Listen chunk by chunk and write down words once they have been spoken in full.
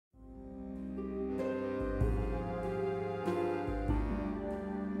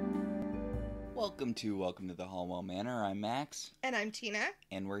Welcome to the Halliwell Manor. I'm Max. And I'm Tina.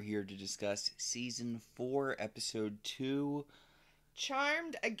 And we're here to discuss Season 4, Episode 2.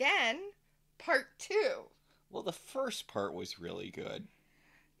 Charmed Again, Part 2. Well, the first part was really good.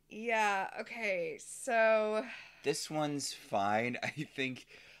 Yeah, okay, so... This one's fine. I think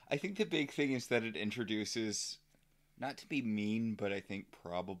the big thing is that it introduces, not to be mean, but I think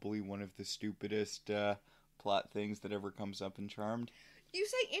probably one of the stupidest plot things that ever comes up in Charmed. You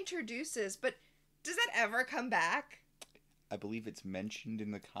say introduces, but does that ever come back? I believe it's mentioned in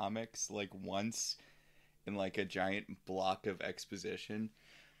the comics, once in, a giant block of exposition.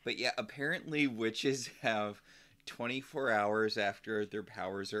 But yeah, apparently witches have 24 hours after their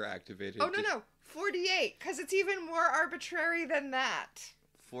powers are activated. Oh, no, 48, because it's even more arbitrary than that.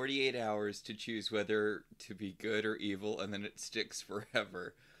 48 hours to choose whether to be good or evil, and then it sticks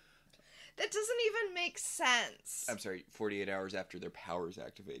forever. That doesn't even make sense. I'm sorry, 48 hours after their powers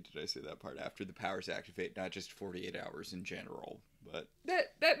activate. Did I say that part? After the powers activate, not just 48 hours in general, but...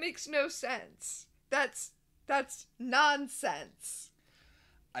 That makes no sense. That's nonsense.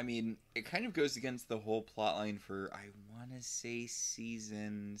 I mean, it kind of goes against the whole plotline for, I want to say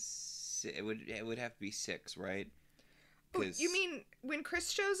season... It would have to be 6, right? Oh, you mean when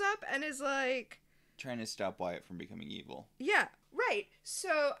Chris shows up and is like... trying to stop Wyatt from becoming evil. Yeah, right.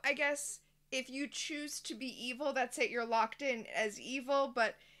 So, I guess if you choose to be evil, that's it. You're locked in as evil,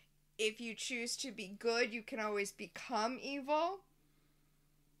 but if you choose to be good, you can always become evil.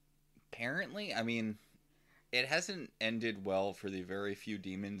 Apparently, I mean, it hasn't ended well for the very few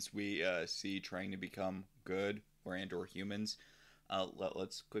demons we see trying to become good or humans.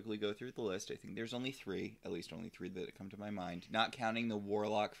 Let's quickly go through the list. I think there's only 3, at least only 3 that come to my mind, not counting the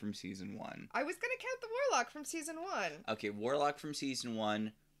Warlock from Season 1. I was going to count the Warlock from Season 1. Okay, Warlock from Season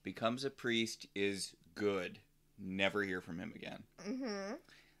 1 becomes a priest, is good. Never hear from him again. Mm-hmm.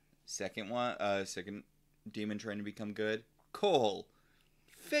 Second demon trying to become good, Cole.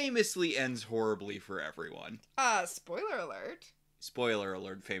 Famously ends horribly for everyone. Spoiler alert. Spoiler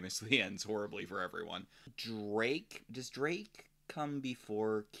alert, famously ends horribly for everyone. Drake. Does Drake come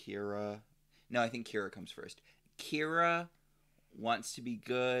before Kira? No, I think Kira comes first. Kira wants to be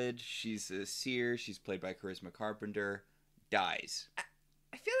good. She's a seer. She's played by Charisma Carpenter. Dies.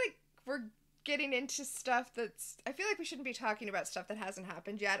 I feel like we're getting into stuff that's... I feel like we shouldn't be talking about stuff that hasn't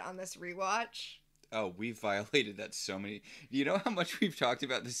happened yet on this rewatch. Oh, we've violated that so many... Do you know how much we've talked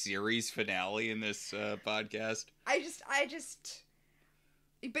about the series finale in this podcast? I just...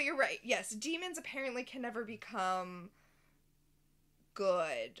 But you're right. Yes, demons apparently can never become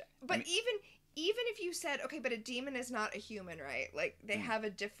good. But even if you said, okay, but a demon is not a human, right? Like, they have a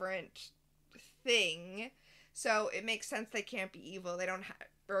different thing. So it makes sense they can't be evil. They don't have...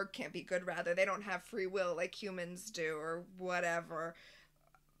 Or can't be good, rather. They don't have free will like humans do, or whatever.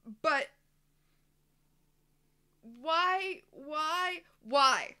 But... Why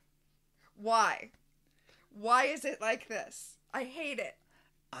is it like this? I hate it.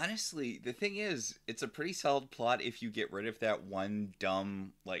 Honestly, the thing is, it's a pretty solid plot if you get rid of that one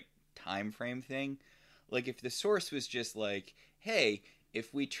dumb, time frame thing. If the source was just hey,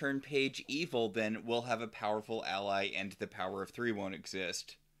 if we turn Paige evil, then we'll have a powerful ally and the power of 3 won't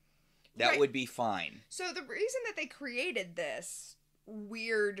exist. That would be fine. So the reason that they created this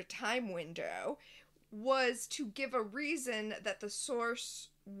weird time window was to give a reason that the source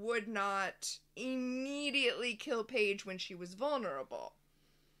would not immediately kill Paige when she was vulnerable.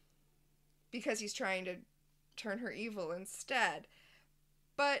 Because he's trying to turn her evil instead.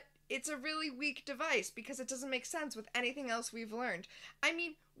 But it's a really weak device because it doesn't make sense with anything else we've learned. I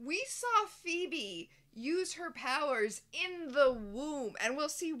mean, we saw Phoebe use her powers in the womb, and we'll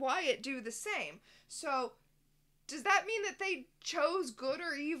see Wyatt do the same. So, does that mean that they chose good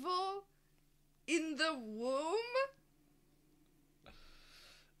or evil in the womb?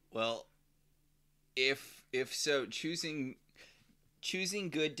 Well, if so, choosing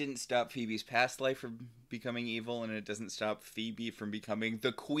good didn't stop Phoebe's past life from becoming evil, and it doesn't stop Phoebe from becoming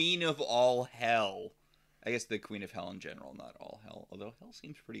the queen of all hell. I guess the queen of hell in general, not all hell, although hell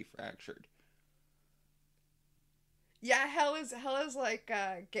seems pretty fractured. Yeah, hell is like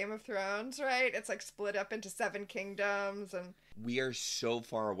Game of Thrones, right? It's split up into 7 kingdoms, and we are so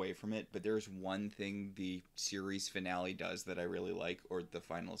far away from it, but there's one thing the series finale does that I really like, or the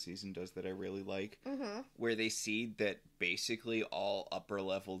final season does that I really like, where they see that basically all upper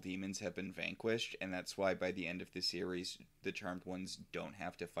level demons have been vanquished, and that's why by the end of the series, the Charmed ones don't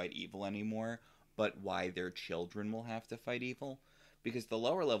have to fight evil anymore, but why their children will have to fight evil. Because the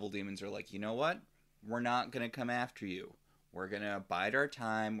lower level demons are you know what? We're not going to come after you. We're going to bide our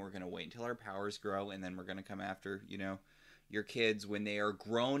time. We're going to wait until our powers grow, and then we're going to come after, your kids, when they are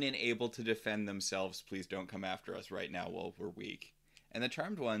grown and able to defend themselves, please don't come after us right now while we're weak. And the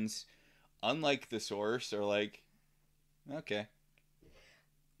Charmed ones, unlike the Source, are like, okay.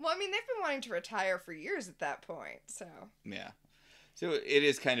 Well, I mean, they've been wanting to retire for years at that point, so... Yeah. So it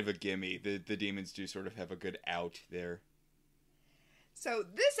is kind of a gimme. The demons do sort of have a good out there. So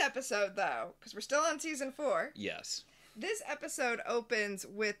this episode, though, because we're still on season 4... Yes. This episode opens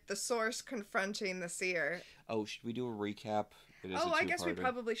with the Source confronting the Seer. Oh, should we do a recap? I guess we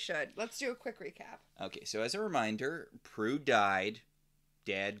probably should. Let's do a quick recap. Okay, so as a reminder, Prue died.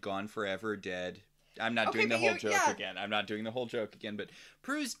 Dead, gone forever, dead. I'm not doing the whole joke again. I'm not doing the whole joke again, but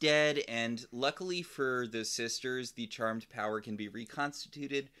Prue's dead, and luckily for the sisters, the charmed power can be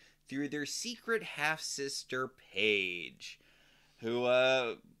reconstituted through their secret half-sister, Paige, who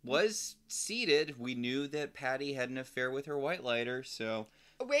was seated. We knew that Patty had an affair with her white lighter, so...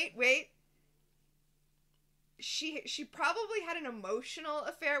 Wait. She probably had an emotional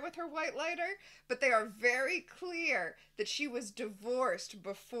affair with her white lighter, but they are very clear that she was divorced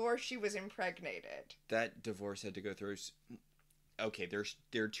before she was impregnated. That divorce had to go through... Okay,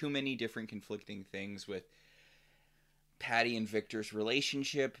 there are too many different conflicting things with Patty and Victor's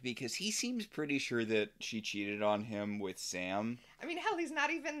relationship, because he seems pretty sure that she cheated on him with Sam. I mean, hell, he's not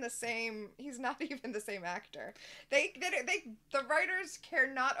even the same actor. The writers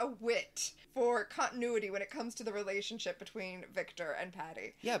care not a whit for continuity when it comes to the relationship between Victor and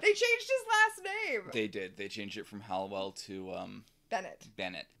Patty. Yeah. They changed his last name. They did. They changed it from Halliwell to,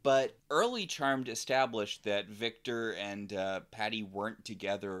 Bennett. But early Charmed established that Victor and Patty weren't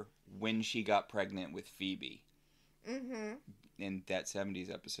together when she got pregnant with Phoebe. Mm-hmm. In that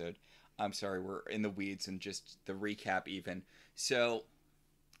 70s episode. I'm sorry, we're in the weeds and just the recap even. So,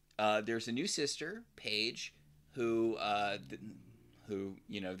 there's a new sister, Paige, who,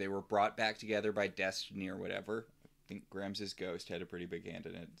 they were brought back together by destiny or whatever. I think Grams's ghost had a pretty big hand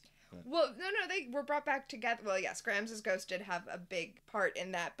in it. But... Well, no, they were brought back together. Well, yes, Grams's ghost did have a big part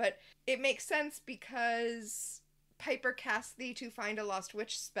in that, but it makes sense because Piper cast thee to find a lost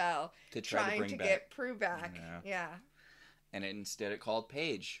witch spell, trying to get Prue back. Yeah. And instead it called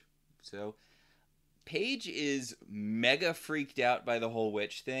Paige. So Paige is mega freaked out by the whole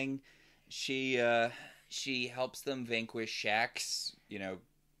witch thing. She helps them vanquish Shax,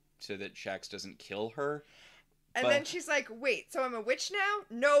 so that Shax doesn't kill her. And then she's like, wait, so I'm a witch now?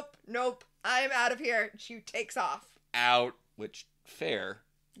 Nope, I'm out of here. She takes off. Out, which, fair.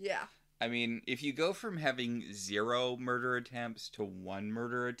 Yeah. I mean, if you go from having 0 murder attempts to 1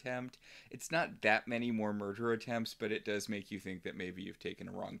 murder attempt, it's not that many more murder attempts, but it does make you think that maybe you've taken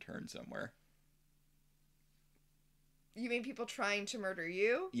a wrong turn somewhere. You mean people trying to murder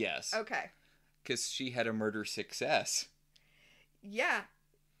you? Yes. Okay. Because she had a murder success. Yeah.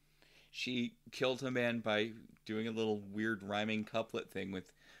 She killed a man by doing a little weird rhyming couplet thing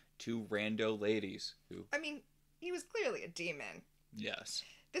with 2 rando ladies who... I mean, he was clearly a demon. Yes.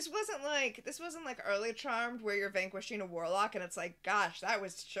 This wasn't like early Charmed where you're vanquishing a warlock and it's like, gosh, that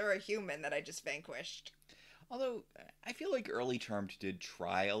was sure a human that I just vanquished. Although, I feel like early Charmed did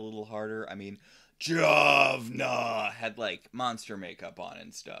try a little harder. I mean, Javna had, monster makeup on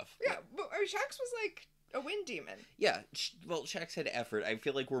and stuff. Yeah, but Shax was, a wind demon. Yeah, well, Shax had effort. I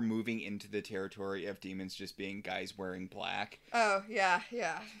feel like we're moving into the territory of demons just being guys wearing black. Oh, yeah.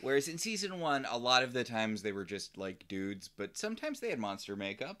 Whereas in season 1, a lot of the times they were just, dudes, but sometimes they had monster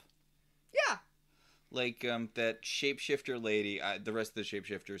makeup. Yeah. That shapeshifter lady, the rest of the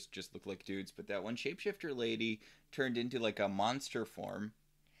shapeshifters just look like dudes, but that one shapeshifter lady turned into, a monster form.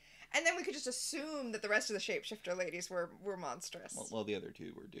 And then we could just assume that the rest of the shapeshifter ladies were monstrous. Well, the other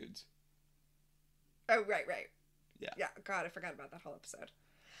 2 were dudes. Oh, right. Yeah, God, I forgot about that whole episode.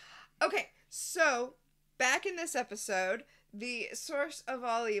 Okay, so, back in this episode, the source of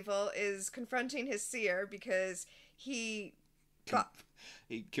all evil is confronting his seer because he...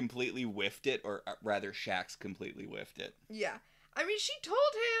 He completely whiffed it, or rather, Shax completely whiffed it. Yeah. I mean, she told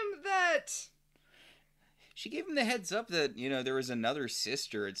him that... She gave him the heads up that, there was another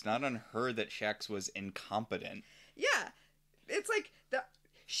sister. It's not on her that Shax was incompetent. Yeah. It's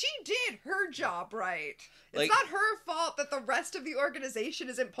she did her job right. It's not her fault that the rest of the organization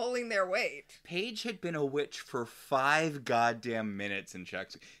isn't pulling their weight. Paige had been a witch for 5 goddamn minutes, and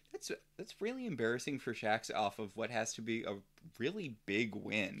Shax... That's really embarrassing for Shax off of what has to be a really big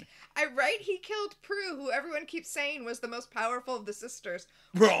win. He killed Prue, who everyone keeps saying was the most powerful of the sisters.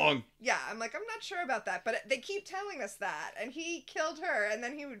 Wrong! Yeah, I'm not sure about that, but they keep telling us that. And he killed her, and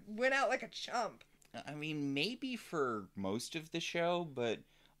then he went out like a chump. I mean, maybe for most of the show, but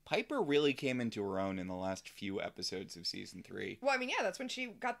Piper really came into her own in the last few episodes of season 3. Well, I mean, yeah, that's when she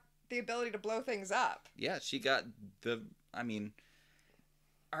got the ability to blow things up. Yeah, she got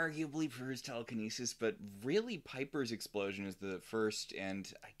arguably for his telekinesis, but really Piper's explosion is the first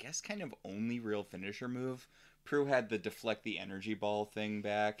and I guess kind of only real finisher move. Prue had the deflect the energy ball thing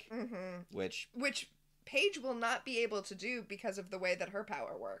back, which Paige will not be able to do because of the way that her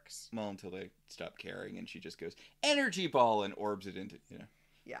power works. Well, until they stop caring and she just goes, energy ball, and orbs it into,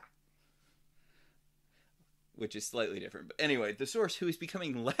 Yeah. Which is slightly different. But anyway, the Source, who is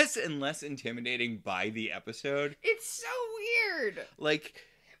becoming less and less intimidating by the episode. It's so weird. Like,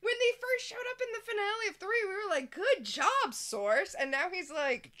 when they first showed up in the finale of 3, we were like, good job, Source. And now he's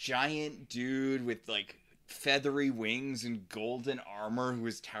like... giant dude with, like, feathery wings and golden armor who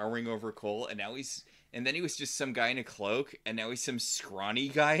was towering over Cole. And now he's... And then he was just some guy in a cloak. And now he's some scrawny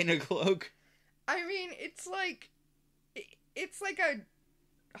guy in a cloak. I mean, it's like a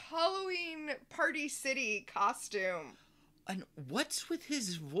Halloween Party City costume. And what's with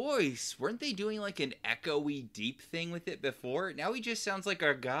his voice? Weren't they doing like an echoey deep thing with it before? Now he just sounds like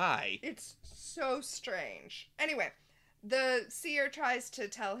a guy. It's so strange. Anyway, the seer tries to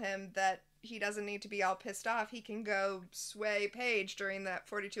tell him that he doesn't need to be all pissed off. He can go sway Paige during that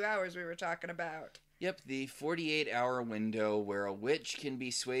 42 hours we were talking about. Yep, the 48-hour window where a witch can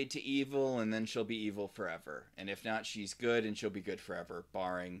be swayed to evil and then she'll be evil forever. And if not, she's good and she'll be good forever,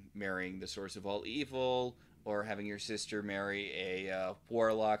 barring marrying the source of all evil or having your sister marry a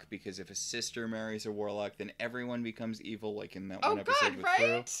warlock, because if a sister marries a warlock, then everyone becomes evil, like in that one episode with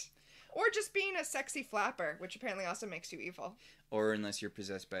Prue. Right? Or just being a sexy flapper, which apparently also makes you evil. Or unless you're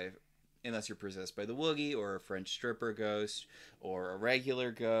possessed by the Woogie, or a French stripper ghost, or a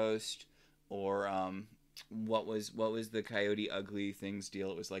regular ghost, or what was the Coyote Ugly thing's deal?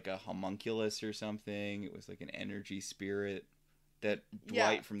 It was like a homunculus or something. It was like an energy spirit that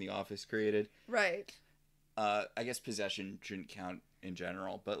Dwight from The Office created. Right. I guess possession shouldn't count in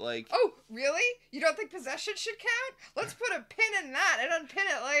general, but like... Oh, really? You don't think possession should count? Let's put a pin in that and unpin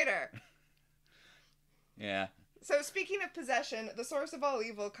it later. Yeah. So speaking of possession, the source of all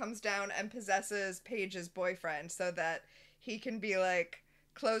evil comes down and possesses Paige's boyfriend so that he can be like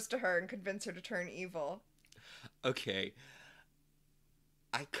close to her and convince her to turn evil. Okay.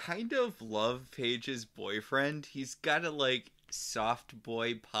 I kind of love Paige's boyfriend. He's got a like soft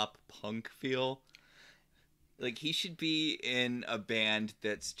boy pop punk feel. Like, he should be in a band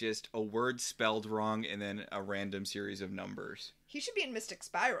that's just a word spelled wrong and then a random series of numbers. He should be in Mystic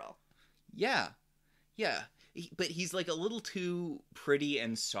Spiral. Yeah. Yeah. But he's, like, a little too pretty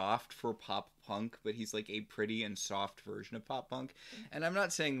and soft for pop punk, but he's, like, a pretty and soft version of pop punk. And I'm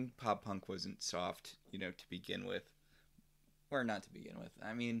not saying pop punk wasn't soft, to begin with. Or not to begin with.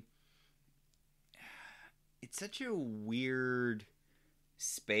 I mean, it's such a weird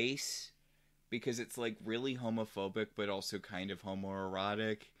space... because it's, like, really homophobic, but also kind of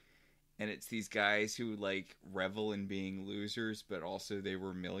homoerotic. And it's these guys who, like, revel in being losers, but also they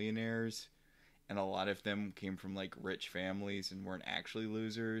were millionaires. And a lot of them came from, like, rich families and weren't actually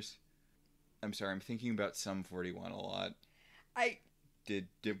losers. I'm sorry, I'm thinking about Sum 41 a lot.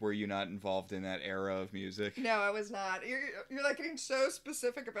 Were you not involved in that era of music? No, I was not. You're like getting so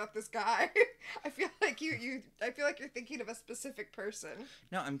specific about this guy. I feel like you're thinking of a specific person.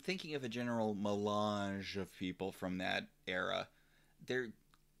 No, I'm thinking of a general melange of people from that era. There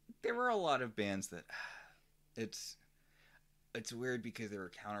were a lot of bands that it's weird because they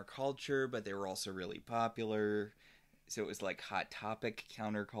were counterculture, but they were also really popular. So it was like Hot Topic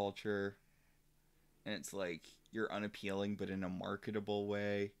counterculture. And it's like, you're unappealing, but in a marketable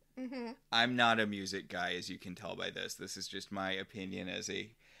way. Mm-hmm. I'm not a music guy, as you can tell by this. This is just my opinion as a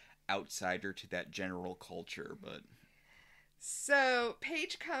outsider to that general culture, but... So,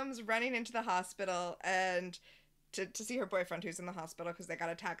 Paige comes running into the hospital and to see her boyfriend who's in the hospital because they got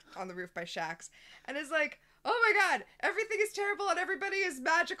attacked on the roof by Shax, and is like, oh my god, everything is terrible and everybody is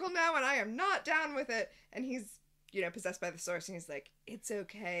magical now and I am not down with it. And he's, possessed by the source, and he's like, it's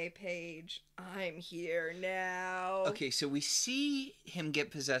okay, Paige, I'm here now. Okay, so we see him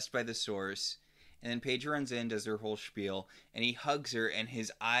get possessed by the source, and then Paige runs in, does her whole spiel, and he hugs her, and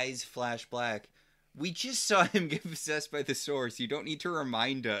his eyes flash black. We just saw him get possessed by the source. You don't need to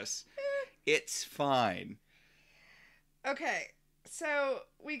remind us. It's fine. Okay, so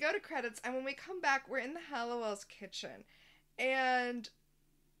we go to credits, and when we come back, we're in the Halliwell's kitchen, and...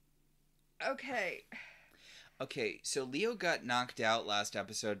 Okay, so Leo got knocked out last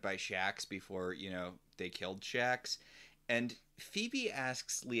episode by Shax before, they killed Shax. And Phoebe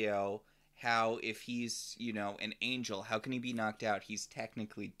asks Leo how, if he's, an angel, how can he be knocked out? He's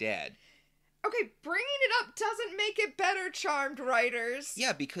technically dead. Okay, bringing it up doesn't make it better, Charmed writers.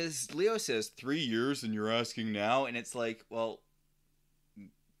 Yeah, because Leo says 3 years and you're asking now, and it's like, well,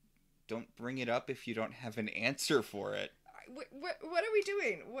 don't bring it up if you don't have an answer for it. What are we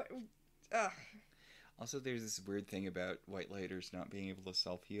doing? Ugh. Also, there's this weird thing about white lighters not being able to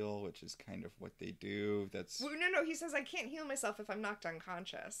self-heal, which is kind of what they do. No, he says I can't heal myself if I'm knocked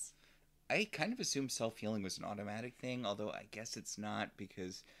unconscious. I kind of assumed self-healing was an automatic thing, although I guess it's not,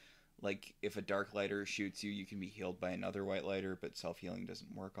 because, like, if a dark lighter shoots you, you can be healed by another white lighter, but self-healing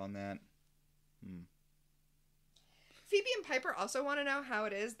doesn't work on that. Phoebe and Piper also want to know how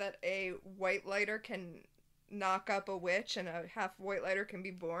it is that a white lighter can knock up a witch and a half white lighter can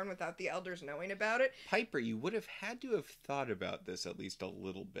be born without the elders knowing about it. Piper, you would have had to have thought about this at least a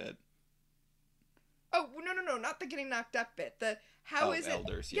little bit. Oh, no, not the getting knocked up bit. The how is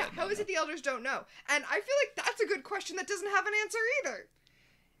elders, it? Yeah, how is it the elders don't know? And I feel like that's a good question that doesn't have an answer either.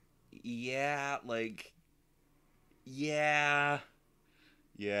 Yeah, like... Yeah.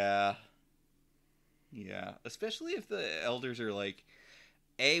 Especially if the elders are like...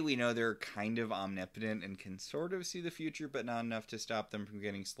 we know they're kind of omnipotent and can sort of see the future, but not enough to stop them from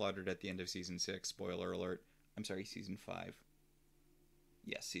getting slaughtered at the end of Season 6. Spoiler alert. I'm sorry, Season 5.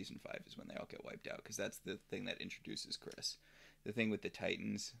 Yes, Season 5 is when they all get wiped out, because that's the thing that introduces Chris. The thing with the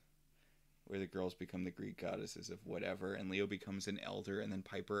Titans, where the girls become the Greek goddesses of whatever, and Leo becomes an elder, and then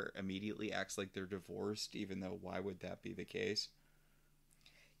Piper immediately acts like they're divorced, even though why would that be the case?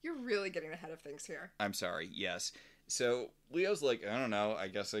 You're really getting ahead of things here. I'm sorry, yes. So Leo's like, I don't know, I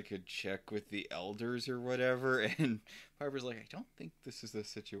guess I could check with the elders or whatever. And Piper's like, I don't think this is the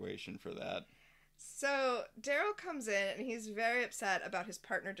situation for that. So Daryl comes in and he's very upset about his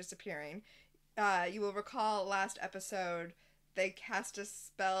partner disappearing. You will recall last episode they cast a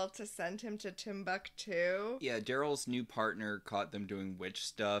spell to send him to Timbuktu. Yeah, Daryl's new partner caught them doing witch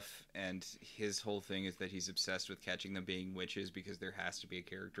stuff, and his whole thing is that he's obsessed with catching them being witches because there has to be a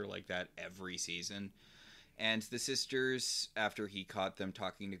character like that every season. And the sisters, after he caught them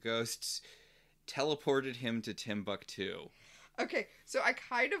talking to ghosts, teleported him to Timbuktu. Okay, so I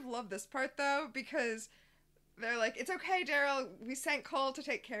kind of love this part, though, because they're like, it's okay, Daryl, we sent Cole to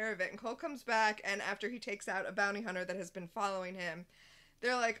take care of it. And Cole comes back, and after he takes out a bounty hunter that has been following him,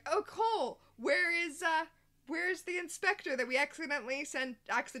 they're like, oh, Cole, where's the inspector that we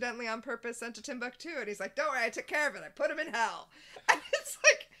accidentally on purpose sent to Timbuktu? And he's like, don't worry, I took care of it. I put him in hell. And it's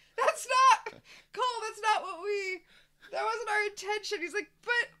like, that's not, Cole, that's not that wasn't our intention. He's like,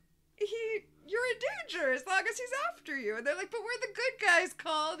 but you're in danger as long as he's after you. And they're like, but we're the good guys,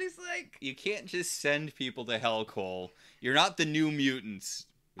 Cole. And he's like, you can't just send people to hell, Cole. You're not the New Mutants.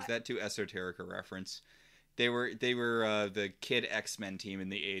 Was that too esoteric a reference? They were the kid X-Men team in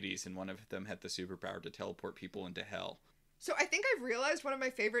the 80s, and one of them had the superpower to teleport people into hell. So I think I've realized one of my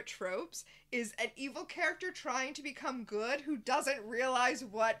favorite tropes is an evil character trying to become good who doesn't realize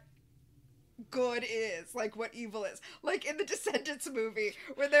what good is, like what evil is. Like in the Descendants movie,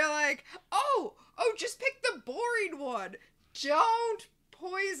 where they're like, oh, just pick the boring one. Don't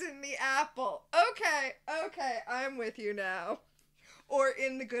poison the apple. Okay, I'm with you now. Or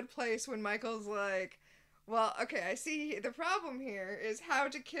in The Good Place when Michael's like, well, okay, I see the problem here is how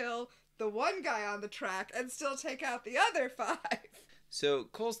to kill the one guy on the track and still take out the other 5. So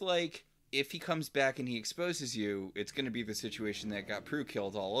Cole's like, if he comes back and he exposes you, it's going to be the situation that got Prue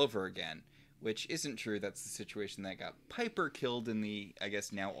killed all over again. Which isn't true. That's the situation that got Piper killed in the, I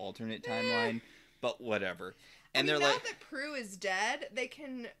guess, now alternate timeline. But whatever. And now they're like, that Prue is dead, they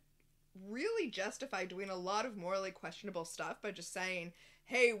can really justify doing a lot of morally questionable stuff by just saying,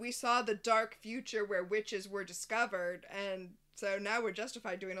 hey, we saw the dark future where witches were discovered, and so now we're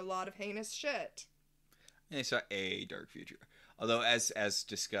justified doing a lot of heinous shit. And they saw a dark future. Although, as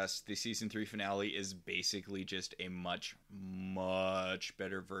discussed, the season 3 finale is basically just a much, much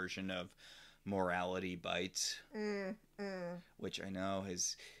better version of Morality Bites, which I know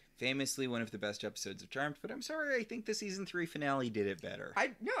is famously one of the best episodes of Charmed, but I'm sorry, I think the season 3 finale did it better.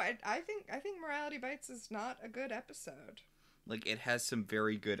 I think Morality Bites is not a good episode. Like, it has some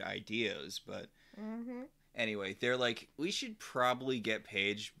very good ideas, but anyway, they're like, we should probably get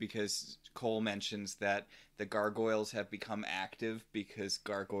Paige, because Cole mentions that the gargoyles have become active because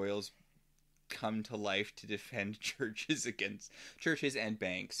gargoyles come to life to defend churches and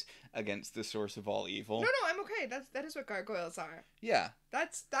banks against the source of all evil. No, I'm okay. That is what gargoyles are. Yeah.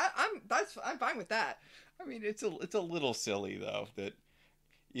 I'm fine with that. I mean, it's a little silly though that,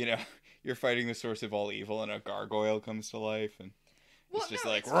 you know, you're fighting the source of all evil and a gargoyle comes to life and it's just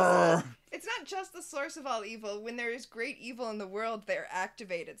like, it's not just the source of all evil. When there is great evil in the world, they're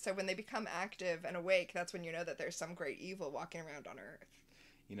activated. So when they become active and awake, that's when you know that there's some great evil walking around on Earth.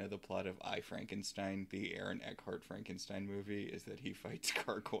 You know, the plot of I, Frankenstein, the Aaron Eckhart Frankenstein movie, is that he fights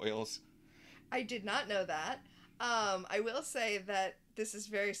gargoyles. I did not know that. I will say that this is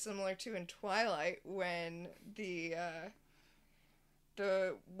very similar to in Twilight when the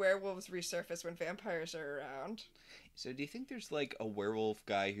werewolves resurface when vampires are around. So do you think there's like a werewolf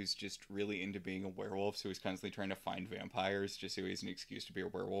guy who's just really into being a werewolf, so he's constantly trying to find vampires just so he has an excuse to be a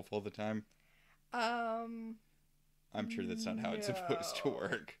werewolf all the time? I'm sure that's not how it's supposed to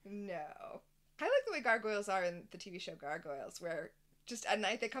work. No. I like the way gargoyles are in the TV show Gargoyles, where just at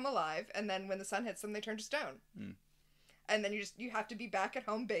night they come alive, and then when the sun hits them, they turn to stone. Mm. And then you have to be back at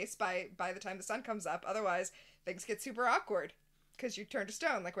home base by the time the sun comes up, otherwise things get super awkward. Because you turn to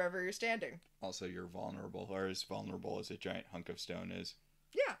stone, like wherever you're standing. Also, you're vulnerable, or as vulnerable as a giant hunk of stone is.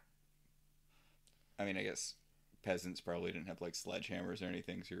 Yeah. I mean, I guess peasants probably didn't have, like, sledgehammers or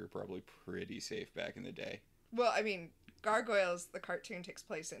anything, so you were probably pretty safe back in the day. Well, I mean, Gargoyles, the cartoon, takes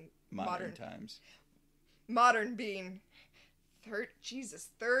place in modern times. Modern being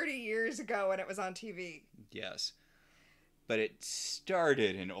 30 years ago when it was on TV. Yes. But it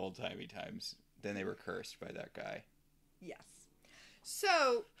started in old-timey times. Then they were cursed by that guy. Yes.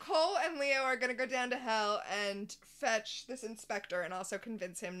 So, Cole and Leo are going to go down to hell and fetch this inspector and also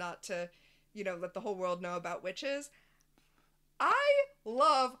convince him not to, let the whole world know about witches. I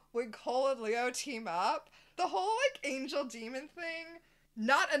love when Cole and Leo team up. The whole, angel demon thing,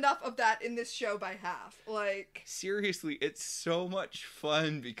 not enough of that in this show by half. Seriously, it's so much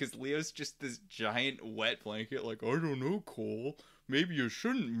fun because Leo's just this giant wet blanket, I don't know, Cole. Maybe you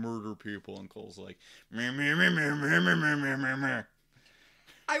shouldn't murder people. And Cole's like, meh, meh, meh, meh, meh, meh, meh, meh, meh.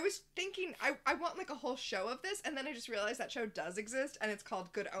 I was thinking, I want a whole show of this, and then I just realized that show does exist, and it's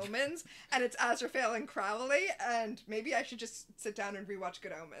called Good Omens, and it's Azrael and Crowley, and maybe I should just sit down and rewatch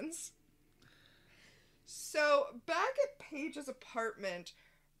Good Omens. So, back at Paige's apartment,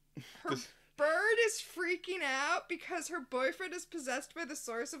 her bird is freaking out because her boyfriend is possessed by the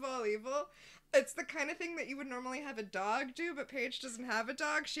source of all evil. It's the kind of thing that you would normally have a dog do, but Paige doesn't have a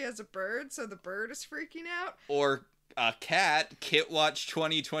dog, she has a bird, so the bird is freaking out. Or a cat. Kit Watch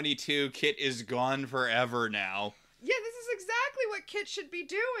 2022. Kit is gone forever now. Yeah, this is exactly what Kit should be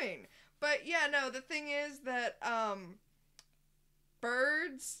doing. But yeah, no, the thing is that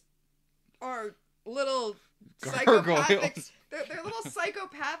birds are little psychopathic. They're little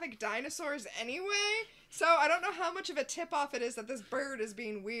psychopathic dinosaurs anyway. So I don't know how much of a tip-off it is that this bird is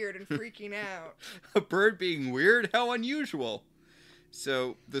being weird and freaking out. A bird being weird? How unusual.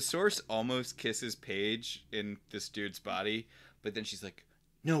 So, the source almost kisses Paige in this dude's body, but then she's like,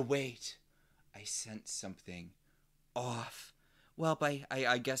 no, wait. I sense something off. Well,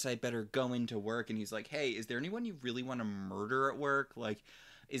 I guess I better go into work. And he's like, hey, is there anyone you really want to murder at work?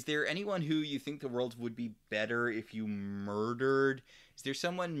 Is there anyone who you think the world would be better if you murdered? Is there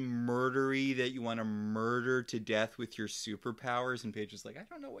someone murdery that you want to murder to death with your superpowers? And Paige is like, I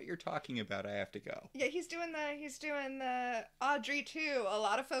don't know what you're talking about. I have to go. Yeah, he's doing the Audrey too. A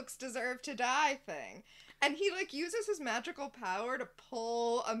lot of folks deserve to die thing. And he uses his magical power to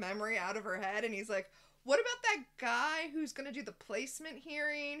pull a memory out of her head. And he's like, what about that guy who's going to do the placement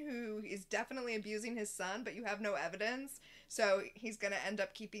hearing, who is definitely abusing his son, but you have no evidence? So he's going to end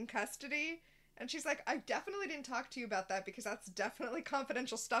up keeping custody. And she's like, I definitely didn't talk to you about that because that's definitely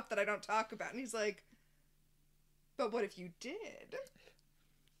confidential stuff that I don't talk about. And he's like, but what if you did?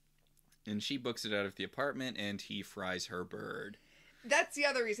 And she books it out of the apartment and he fries her bird. That's the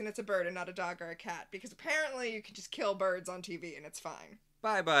other reason it's a bird and not a dog or a cat. Because apparently you can just kill birds on TV and it's fine.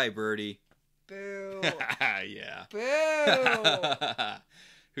 Bye-bye, birdie. Boo. Yeah. Boo.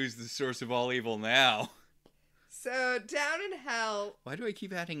 Who's the source of all evil now? So, down in hell... Why do I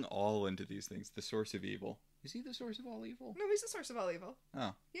keep adding all into these things? The source of evil. Is he the source of all evil? No, he's the source of all evil.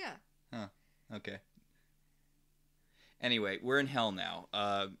 Oh. Yeah. Huh. Okay. Anyway, we're in hell now.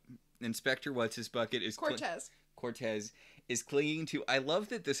 Inspector What's-His-Bucket is... Cortez is clinging to... I love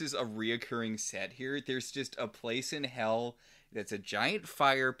that this is a reoccurring set here. There's just a place in hell that's a giant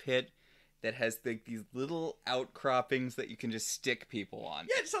fire pit that has these little outcroppings that you can just stick people on.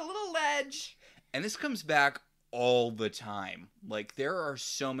 Yeah, just a little ledge. And this comes back all the time. There are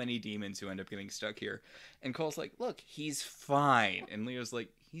so many demons who end up getting stuck here. And Cole's like, look, he's fine. And Leo's like,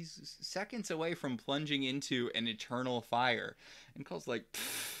 he's seconds away from plunging into an eternal fire. And Cole's like,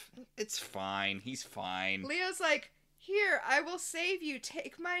 it's fine. He's fine. Leo's like, here, I will save you.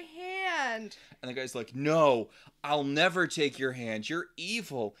 Take my hand. And the guy's like, no, I'll never take your hand. You're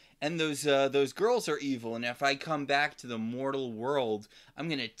evil. And those girls are evil. And if I come back to the mortal world, I'm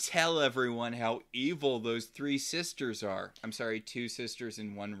going to tell everyone how evil those 3 sisters are. I'm sorry, 2 sisters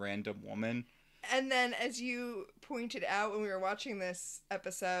and 1 random woman. And then, as you pointed out when we were watching this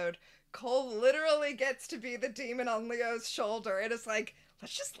episode, Cole literally gets to be the demon on Leo's shoulder. It is like,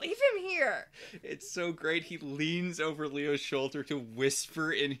 Let's just leave him here. It's so great. He leans over Leo's shoulder to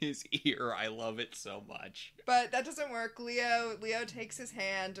whisper in his ear. I love it so much. But that doesn't work. Leo takes his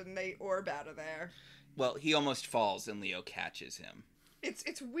hand and they orb out of there. Well, he almost falls and Leo catches him.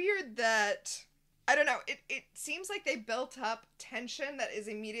 It's weird that, I don't know, it seems like they built up tension that is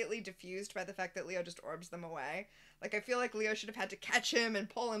immediately diffused by the fact that Leo just orbs them away. Like, I feel like Leo should have had to catch him and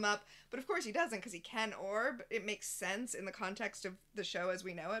pull him up, but of course he doesn't because he can orb. It makes sense in the context of the show as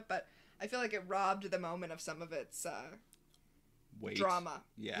we know it, but I feel like it robbed the moment of some of its drama.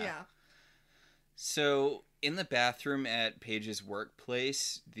 Yeah. So, in the bathroom at Paige's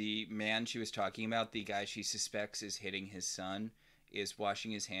workplace, the man she was talking about, the guy she suspects is hitting his son, is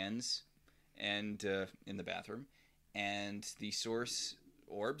washing his hands and in the bathroom, and the source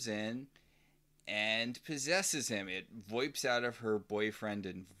orbs in and possesses him. It voips out of her boyfriend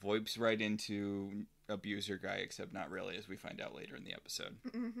and voips right into abuser guy, except not really, as we find out later in the episode.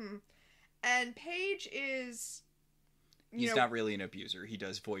 Mm-hmm. And Paige is... He's not really an abuser. He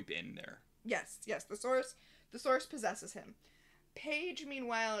does voip in there. Yes. The source possesses him. Paige,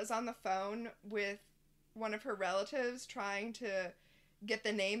 meanwhile, is on the phone with one of her relatives trying to get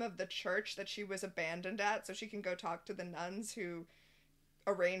the name of the church that she was abandoned at so she can go talk to the nuns who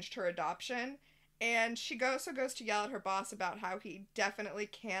arranged her adoption. And she goes to yell at her boss about how he definitely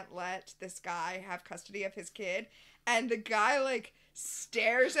can't let this guy have custody of his kid. And the guy, like,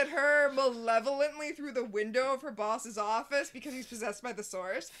 stares at her malevolently through the window of her boss's office because he's possessed by the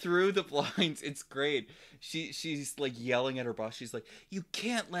source. Through the blinds. It's great. She's like yelling at her boss. She's like, "You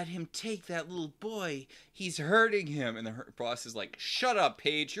can't let him take that little boy. He's hurting him." And her boss is like, "Shut up,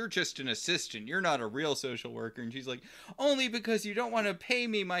 Paige. You're just an assistant. You're not a real social worker." And she's like, "Only because you don't want to pay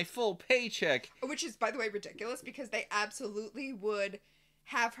me my full paycheck." Which is, by the way, ridiculous because they absolutely would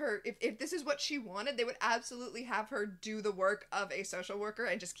have her, if this is what she wanted, they would absolutely have her do the work of a social worker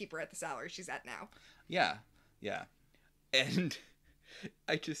and just keep her at the salary she's at now. Yeah. And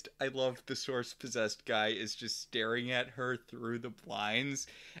I love the source possessed guy is just staring at her through the blinds,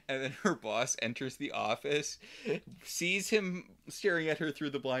 and then her boss enters the office, sees him staring at her through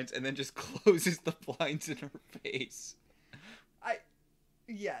the blinds, and then just closes the blinds in her face.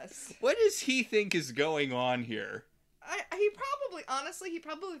 Yes. What does he think is going on here? He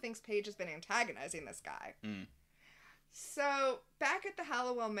probably thinks Paige has been antagonizing this guy. Mm. So, back at the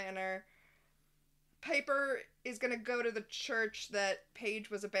Halliwell Manor, Piper is going to go to the church that Paige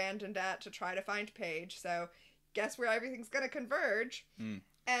was abandoned at to try to find Paige. So, guess where everything's going to converge. Mm.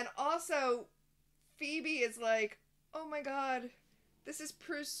 And also, Phoebe is like, "Oh my god, this is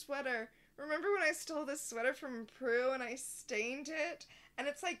Prue's sweater. Remember when I stole this sweater from Prue and I stained it?" And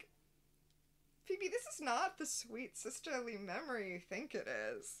it's like, Phoebe, this is not the sweet sisterly memory you think it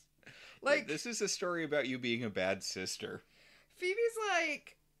is. Like, this is a story about you being a bad sister. Phoebe's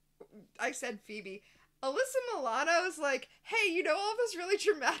like, I said Phoebe. Alyssa Milano's like, "Hey, you know all those really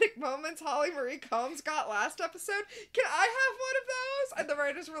dramatic moments Holly Marie Combs got last episode? Can I have one of those?" And the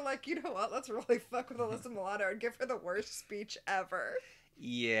writers were like, "You know what? Let's really fuck with Alyssa Milano and give her the worst speech ever."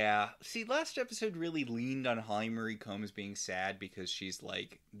 Yeah. See, last episode really leaned on Holly Marie Combs being sad because she's,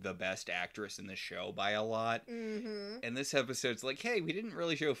 like, the best actress in the show by a lot. Mm-hmm. And this episode's like, hey, we didn't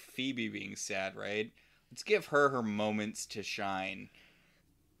really show Phoebe being sad, right? Let's give her moments to shine.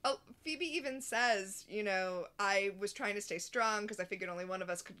 Oh, Phoebe even says, "I was trying to stay strong because I figured only one of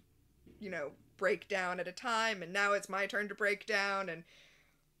us could, break down at a time, and now it's my turn to break down," and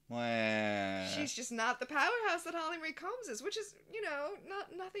well, she's just not the powerhouse that Holly Marie Combs is, which is,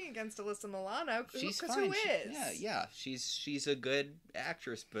 nothing against Alyssa Milano, she's because fine. who is? Yeah. She's a good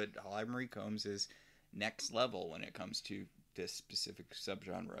actress, but Holly Marie Combs is next level when it comes to this specific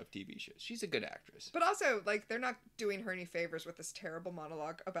subgenre of TV shows. She's a good actress. But also, like, they're not doing her any favors with this terrible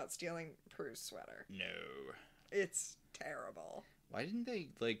monologue about stealing Prue's sweater. No. It's terrible. Why didn't they,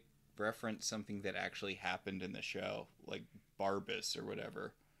 like, reference something that actually happened in the show? Like, Barbus or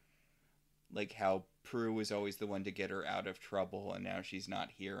whatever. Like how Prue was always the one to get her out of trouble, and now she's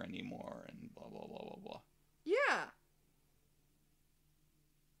not here anymore, and blah, blah, blah, blah, blah. Yeah.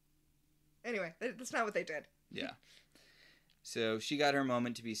 Anyway, that's not what they did. Yeah. So she got her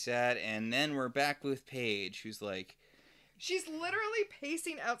moment to be sad, and then we're back with Paige, who's like... She's literally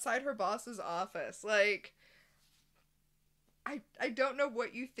pacing outside her boss's office. Like, I don't know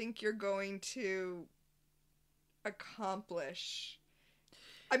what you think you're going to accomplish.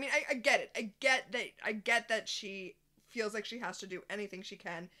 I mean, I get it. I get that she feels like she has to do anything she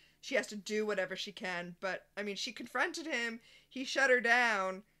can. She has to do whatever she can. But, I mean, she confronted him. He shut her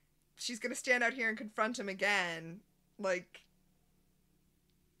down. She's gonna stand out here and confront him again. Like...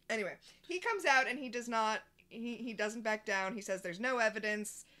 Anyway, he comes out and he does not he doesn't back down. He says there's no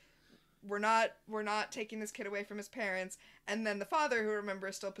evidence. We're not taking this kid away from his parents. And then the father, who remember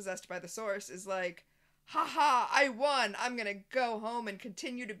is still possessed by the source, is like, haha, I won. I'm gonna go home and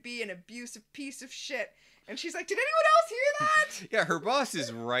continue to be an abusive piece of shit. And she's like, did anyone else hear that? Yeah, her boss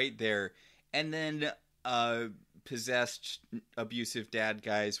is right there. And then possessed abusive dad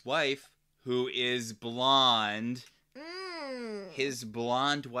guy's wife, who is blonde. His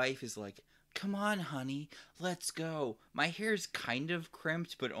blonde wife is like, come on, honey, let's go. My hair's kind of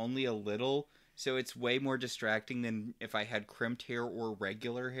crimped, but only a little, so it's way more distracting than if I had crimped hair or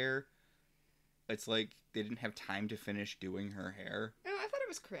regular hair. It's like they didn't have time to finish doing her hair. No, I thought it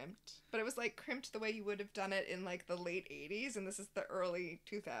was crimped. But it was, like, crimped the way you would have done it in, like, the late 80s, and this is the early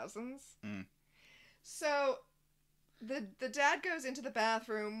 2000s. So, the dad goes into the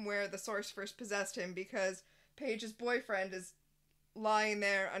bathroom where the source first possessed him because Paige's boyfriend is lying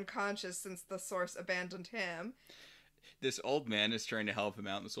there unconscious since the source abandoned him. This old man is trying to help him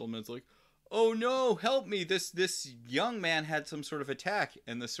out, and this old man's like, oh no, help me, this young man had some sort of attack,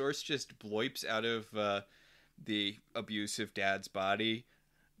 and the source just bloips out of the abusive dad's body,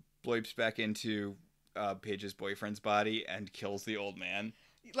 bloips back into Paige's boyfriend's body, and kills the old man.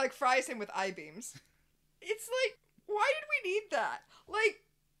 Like, fries him with I-beams. It's like, why did we need that? Like,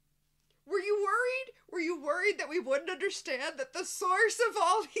 were you worried? Were you worried that we wouldn't understand that the source of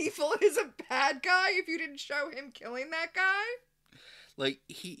all evil is a bad guy if you didn't show him killing that guy? Like,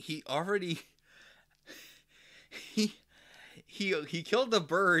 he already... He killed the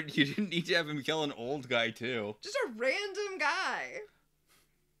bird. You didn't need to have him kill an old guy, too. Just a random guy.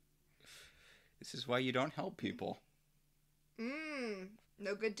 This is why you don't help people.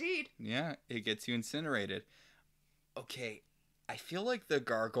 No good deed. Yeah, it gets you incinerated. Okay, I feel like the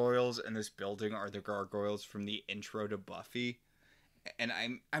gargoyles in this building are the gargoyles from the intro to Buffy. And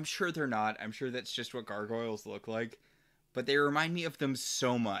I'm sure they're not. I'm sure that's just what gargoyles look like. But they remind me of them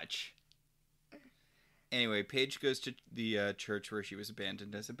so much. Anyway, Paige goes to the church where she was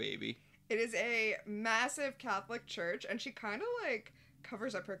abandoned as a baby. It is a massive Catholic church, and she kind of, like,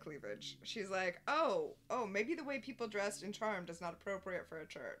 covers up her cleavage. She's like, oh, maybe the way people dressed in Charmed is not appropriate for a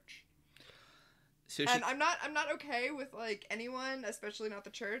church. So and I'm not okay with, like, anyone, especially not the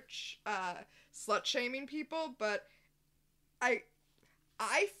church, slut-shaming people, but I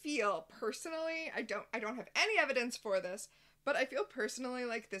feel personally, I don't have any evidence for this, but I feel personally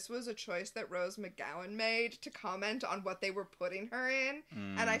like this was a choice that Rose McGowan made to comment on what they were putting her in,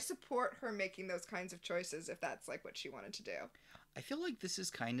 and I support her making those kinds of choices if that's, like, what she wanted to do. I feel like this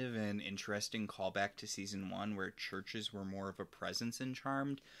is kind of an interesting callback to season 1 where churches were more of a presence in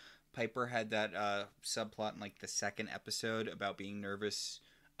Charmed. Piper had that subplot in, like, the second episode about being nervous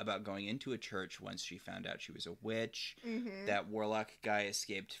about going into a church once she found out she was a witch. That warlock guy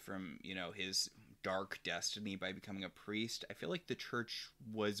escaped from, you know, his dark destiny by becoming a priest. I feel like the church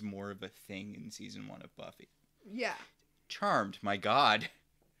was more of a thing in season 1 of Buffy. Yeah. Charmed, my god.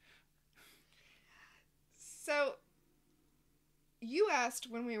 So, you asked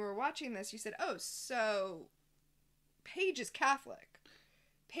when we were watching this, you said, oh, so Paige is Catholic.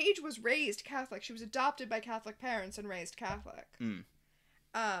 Paige was raised Catholic. She was adopted by Catholic parents and raised Catholic. And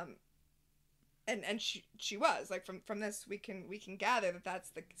she was, like, from this we can gather that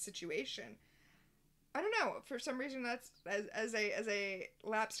that's the situation. I don't know, for some reason that's as a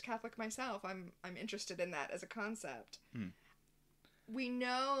lapsed Catholic myself, I'm interested in that as a concept. We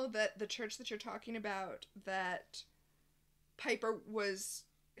know that the church that you're talking about that Piper was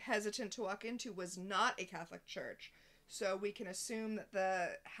hesitant to walk into was not a Catholic church. So we can assume that the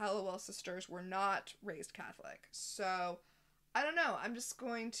Halliwell sisters were not raised Catholic. So, I don't know. I'm just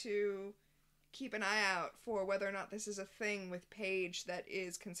going to keep an eye out for whether or not this is a thing with Paige that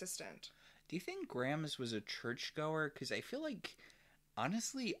is consistent. Do you think Grams was a churchgoer? Because I feel like,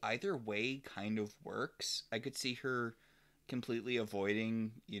 honestly, either way kind of works. I could see her completely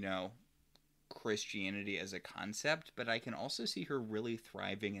avoiding, you know, Christianity as a concept, but I can also see her really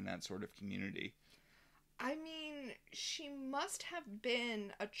thriving in that sort of community. I mean, she must have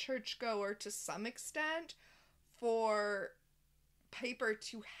been a churchgoer to some extent for Piper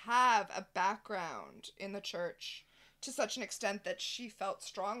to have a background in the church to such an extent that she felt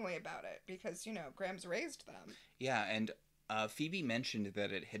strongly about it because, you know, Grams raised them. Yeah, and Phoebe mentioned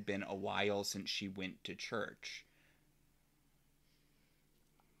that it had been a while since she went to church.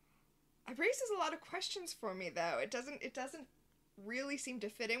 It raises a lot of questions for me, though. It doesn't really seem to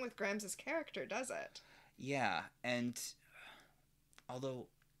fit in with Grams' character, does it? Yeah, and although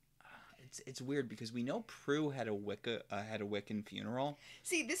it's weird because we know Prue had a Wiccan funeral.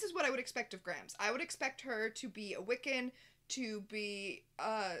 See, this is what I would expect of Grams. I would expect her to be a Wiccan, to be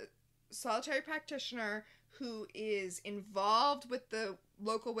a solitary practitioner who is involved with the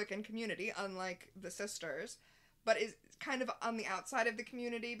local Wiccan community, unlike the sisters, but is kind of on the outside of the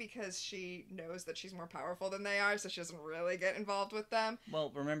community because she knows that she's more powerful than they are, so she doesn't really get involved with them.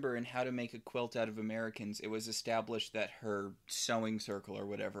 Well, remember, in How to Make a Quilt Out of Americans, it was established that her sewing circle or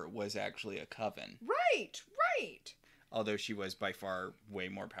whatever was actually a coven. Right. Although she was by far way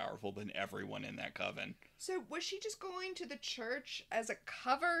more powerful than everyone in that coven. So was she just going to the church as a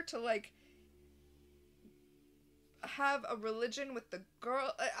cover to, like, have a religion with the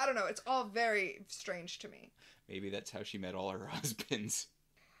girl? I don't know. It's all very strange to me. Maybe that's how she met all her husbands.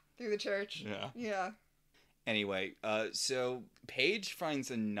 Through the church? Yeah. Anyway, so Paige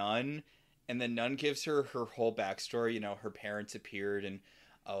finds a nun, and the nun gives her whole backstory. You know, her parents appeared in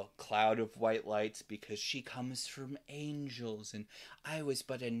a cloud of white lights because she comes from angels, and I was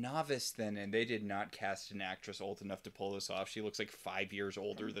but a novice then, and they did not cast an actress old enough to pull this off. She looks like 5 years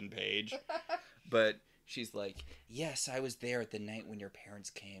older than Paige. But she's like, yes, I was there at the night when your parents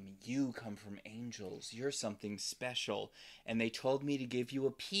came. You come from angels. You're something special. And they told me to give you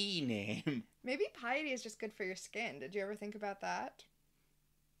a P name. Maybe piety is just good for your skin. Did you ever think about that?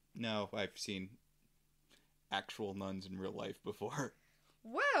 No, I've seen actual nuns in real life before.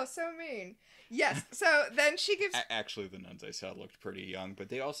 Wow, so mean. Yes, so then she gives... Actually, the nuns I saw looked pretty young, but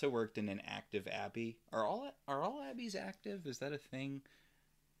they also worked in an active abbey. Are all abbeys active? Is that a thing?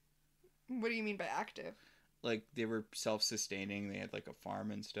 What do you mean by active? Like, they were self-sustaining, they had, like, a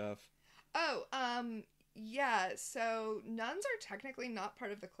farm and stuff. Oh, yeah, so nuns are technically not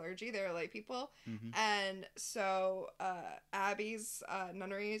part of the clergy, they're lay people. Mm-hmm. And so, abbeys,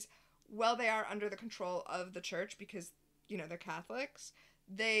 nunneries, well, they are under the control of the church because, you know, they're Catholics.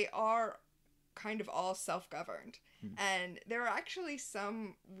 They are kind of all self-governed. Mm-hmm. And there are actually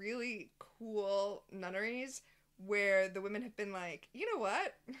some really cool nunneries where the women have been like, you know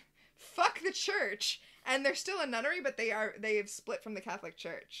what? Fuck the church. And they're still a nunnery, but they've split from the Catholic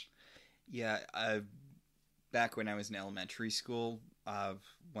Church. Yeah, back when I was in elementary school,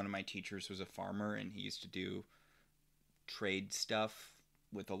 one of my teachers was a farmer, and he used to do trade stuff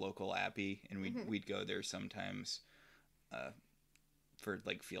with the local abbey, and we'd go there sometimes for,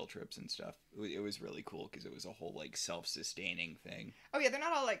 like, field trips and stuff. It was really cool because it was a whole, like, self-sustaining thing. Oh, yeah, they're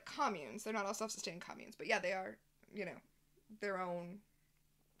not all, like, communes. They're not all self-sustaining communes. But, yeah, they are, you know, their own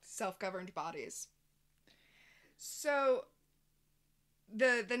self-governed bodies. So,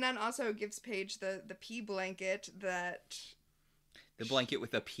 the nun also gives Paige the pea blanket that... The blanket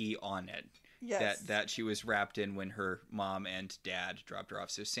with a pea on it. Yes. That she was wrapped in when her mom and dad dropped her off.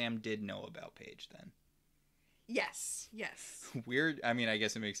 So Sam did know about Paige then. Yes. Weird. I mean, I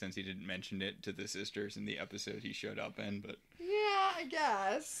guess it makes sense he didn't mention it to the sisters in the episode he showed up in, but... Yeah, I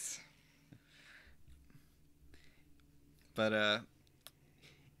guess. But,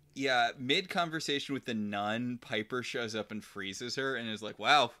 yeah, mid-conversation with the nun, Piper shows up and freezes her and is like,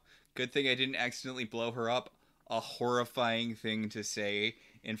 wow, good thing I didn't accidentally blow her up. A horrifying thing to say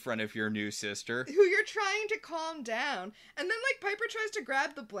in front of your new sister. Who you're trying to calm down. And then, like, Piper tries to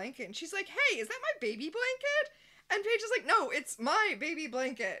grab the blanket, and she's like, hey, is that my baby blanket? And Paige is like, no, it's my baby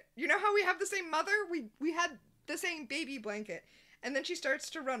blanket. You know how we have the same mother? We had the same baby blanket. And then she starts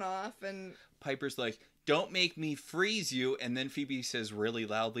to run off, and... Piper's like, don't make me freeze you. And then Phoebe says really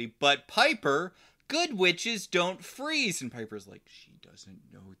loudly, but Piper, good witches don't freeze. And Piper's like, she doesn't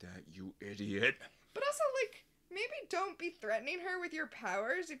know that, you idiot. But also, like, maybe don't be threatening her with your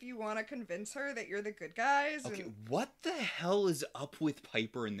powers if you want to convince her that you're the good guys. Okay, what the hell is up with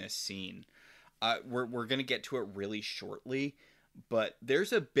Piper in this scene? We're going to get to it really shortly, but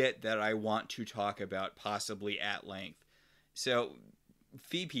there's a bit that I want to talk about possibly at length. So...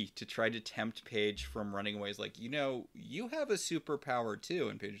 Phoebe, to try to tempt Paige from running away, is like, you know, you have a superpower too.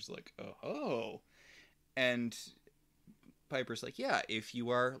 And Paige is like, oh. And Piper's like, yeah, if you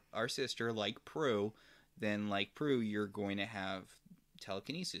are our sister like Prue, then like Prue, you're going to have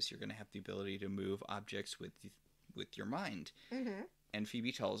telekinesis. You're going to have the ability to move objects with your mind. Mm-hmm. And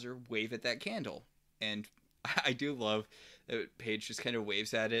Phoebe tells her, wave at that candle. And I do love that Paige just kind of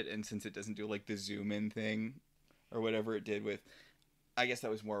waves at it. And since it doesn't do like the zoom in thing or whatever it did with... I guess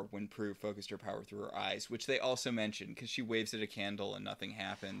that was more when Prue focused her power through her eyes, which they also mentioned, because she waves at a candle and nothing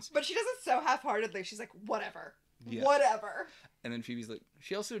happens. But she does it so half-heartedly. She's like, whatever. Yeah. Whatever. And then Phoebe's like,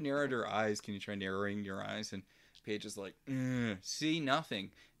 she also narrowed her eyes. Can you try narrowing your eyes? And Paige is like, see,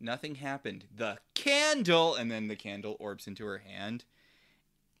 nothing. Nothing happened. The candle! And then the candle orbs into her hand.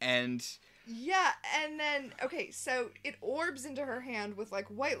 And... Yeah, and then, okay, so it orbs into her hand with, like,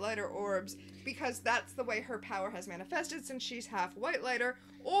 white lighter orbs, because that's the way her power has manifested since she's half white lighter,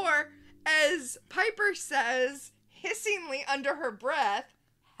 or, as Piper says, hissingly under her breath,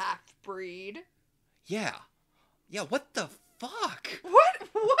 half-breed. Yeah. Yeah, what the fuck? What the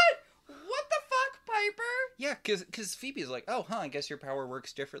fuck, Piper? Yeah, because Phoebe's like, oh, I guess your power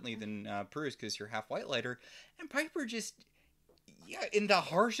works differently than Prue's because you're half white lighter. And Piper just, yeah, in the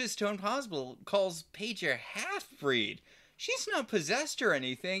harshest tone possible, calls Paige a half-breed. She's not possessed or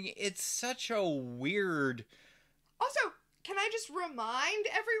anything. It's such a weird... Also, can I just remind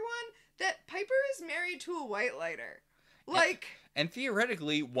everyone that Piper is married to a white lighter? Like... And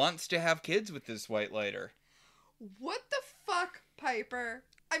theoretically wants to have kids with this white lighter. What the fuck, Piper?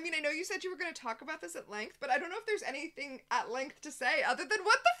 I mean, I know you said you were going to talk about this at length, but I don't know if there's anything at length to say other than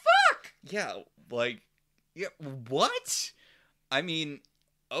what the fuck? Yeah, like, yeah, what? I mean,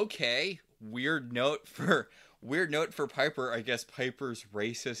 okay, weird note for Piper. I guess Piper's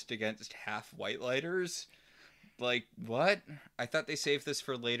racist against half white lighters. Like, what? I thought they saved this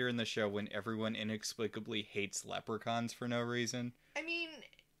for later in the show when everyone inexplicably hates leprechauns for no reason. I mean,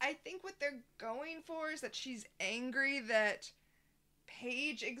 I think what they're going for is that she's angry that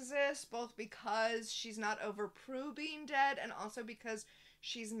Paige exists, both because she's not over Prue being dead and also because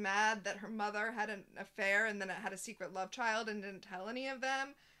she's mad that her mother had an affair and then had a secret love child and didn't tell any of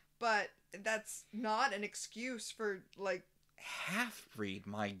them. But that's not an excuse for, like... Half-breed,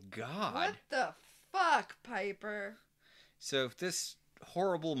 my god. What the fuck, Piper? So this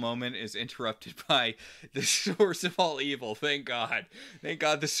horrible moment is interrupted by the source of all evil. Thank God. Thank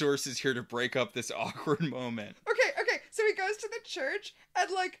God the source is here to break up this awkward moment. Okay, so he goes to the church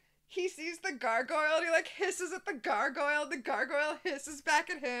and, like, he sees the gargoyle and he, like, hisses at the gargoyle. The gargoyle hisses back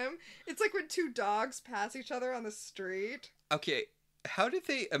at him. It's like when two dogs pass each other on the street. Okay, how did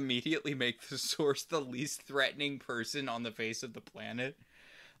they immediately make the source the least threatening person on the face of the planet?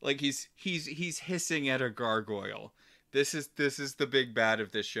 Like, he's hissing at a gargoyle. This is the big bad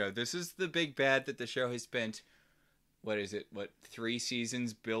of this show. This is the big bad that the show has spent, 3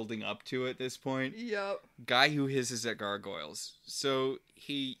 seasons building up to at this point? Yep. Guy who hisses at gargoyles. So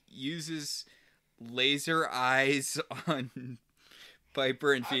he uses laser eyes on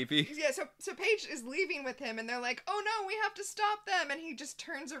Piper and Phoebe. Yeah, so Paige is leaving with him and they're like, oh no, we have to stop them. And he just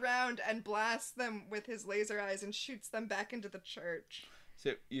turns around and blasts them with his laser eyes and shoots them back into the church.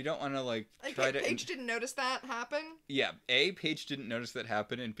 So you don't want to try to... Paige didn't notice that happen? Yeah, A, Paige didn't notice that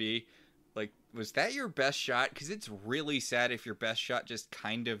happen, and B, was that your best shot? Because it's really sad if your best shot just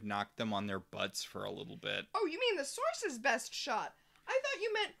kind of knocked them on their butts for a little bit. Oh, you mean the source's best shot? I thought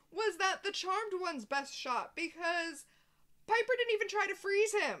you meant, was that the charmed one's best shot? Because Piper didn't even try to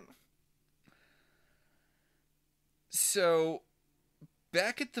freeze him. So,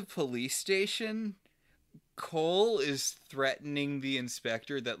 back at the police station... Cole is threatening the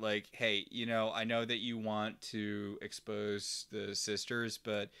inspector that, hey, I know that you want to expose the sisters,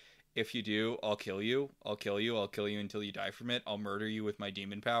 but if you do, I'll kill you. I'll kill you. I'll kill you until you die from it. I'll murder you with my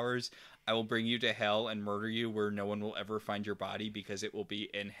demon powers. I will bring you to hell and murder you where no one will ever find your body because it will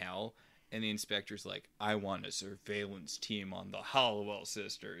be in hell. And the inspector's like, I want a surveillance team on the Halliwell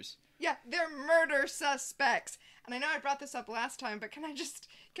sisters. Yeah, they're murder suspects. And I know I brought this up last time, but can I just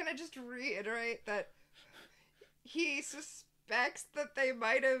reiterate that he suspects that they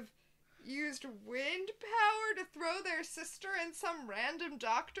might have used wind power to throw their sister and some random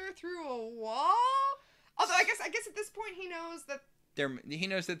doctor through a wall? Although I guess at this point he knows that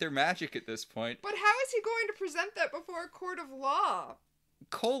they're magic at this point. But how is he going to present that before a court of law?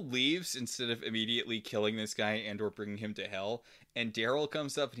 Cole leaves instead of immediately killing this guy and or bringing him to hell, and Daryl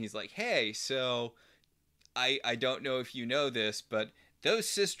comes up and he's like, hey, so I don't know if you know this, but those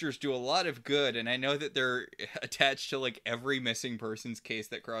sisters do a lot of good, and I know that they're attached to, every missing persons case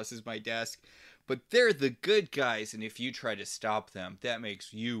that crosses my desk, but they're the good guys, and if you try to stop them, that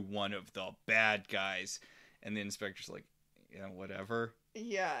makes you one of the bad guys. And the inspector's like, yeah, whatever.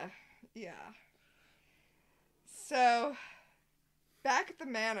 Yeah. So, back at the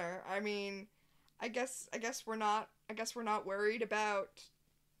manor, I mean, I guess we're not worried about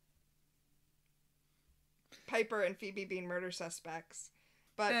Piper and Phoebe being murder suspects.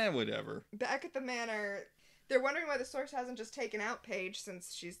 But whatever. Back at the manor, they're wondering why the source hasn't just taken out Paige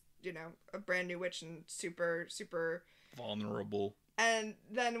since she's, a brand new witch and super, super vulnerable. And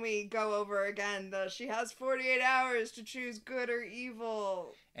then we go over again she has 48 hours to choose good or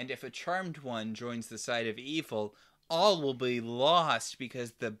evil. And if a charmed one joins the side of evil, all will be lost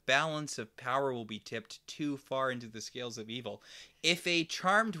because the balance of power will be tipped too far into the scales of evil. If a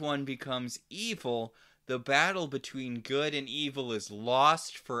charmed one becomes evil, the battle between good and evil is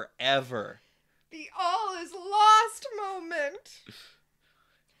lost forever. The all is lost moment.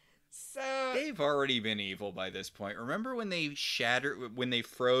 So they've already been evil by this point. Remember when they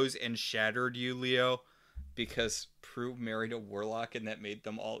froze and shattered you, Leo? because Prue married a warlock and that made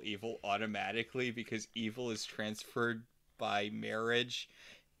them all evil automatically because evil is transferred by marriage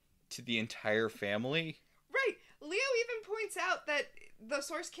to the entire family. Right. Leo even points out that the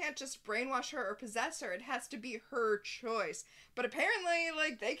Source can't just brainwash her or possess her. It has to be her choice. But apparently,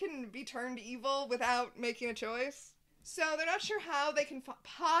 like, they can be turned evil without making a choice. So they're not sure how they can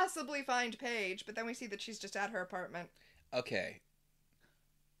possibly find Paige, but then we see that she's just at her apartment. Okay.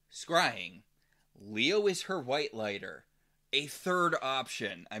 Scrying. Leo is her white lighter. A third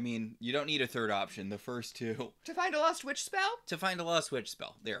option. I mean, you don't need a third option. The first two. To find a lost witch spell? To find a lost witch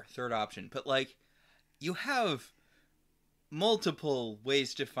spell. There, third option. But, like, you have multiple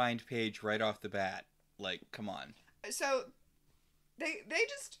ways to find Paige right off the bat. Like, come on. So, they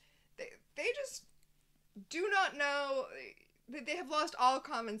just do not know. They have lost all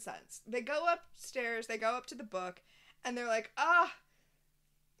common sense. They go upstairs, they go up to the book, and they're like,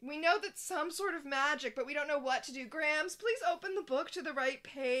 we know that some sort of magic, but we don't know what to do. Grams, please open the book to the right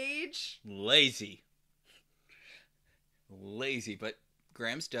page. Lazy, but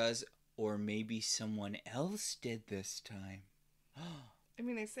Grams does, or maybe someone else did this time. I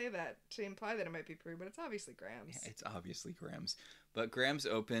mean, they say that to imply that it might be Prue, but it's obviously Grams. Yeah, it's obviously Grams. But Grams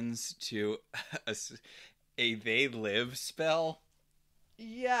opens to a They Live spell.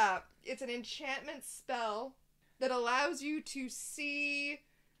 Yeah, it's an enchantment spell that allows you to see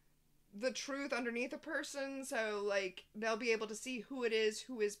the truth underneath a person, so, like, they'll be able to see who it is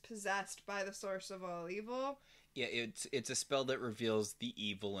who is possessed by the source of all evil. Yeah, it's a spell that reveals the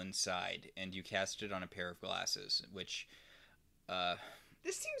evil inside, and you cast it on a pair of glasses, which,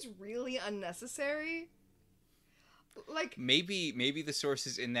 This seems really unnecessary. Like... Maybe the source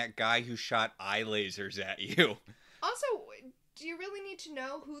is in that guy who shot eye lasers at you. Also, do you really need to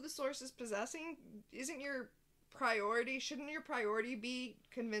know who the source is possessing? Shouldn't your priority be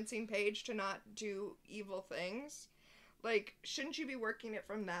convincing Paige to not do evil things? Like, shouldn't you be working it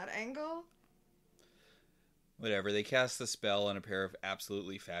from that angle? Whatever, they cast the spell on a pair of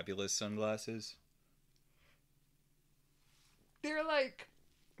absolutely fabulous sunglasses. They're like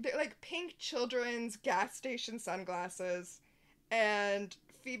pink children's gas station sunglasses, and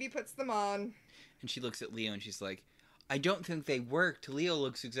Phoebe puts them on. And she looks at Leo and she's like, I don't think they worked. Leo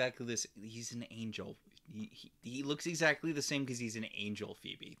looks exactly this. He's an angel. He looks exactly the same because he's an angel,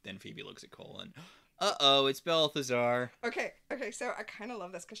 Phoebe. Then Phoebe looks at Cole and, uh-oh, it's Balthazar. Okay, so I kind of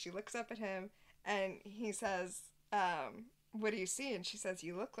love this because she looks up at him and he says, what do you see? And she says,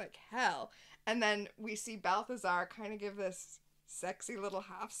 you look like hell. And then we see Balthazar kind of give this sexy little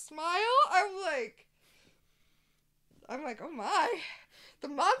half smile. I'm like, oh my, the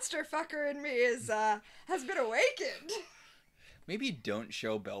monster fucker in me has been awakened. Maybe don't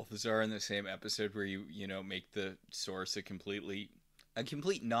show Balthazar in the same episode where you make the source a complete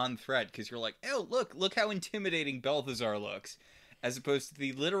non-threat, because you're like, oh, look how intimidating Balthazar looks, as opposed to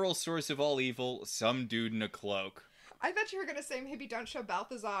the literal source of all evil, some dude in a cloak. I thought you were going to say maybe don't show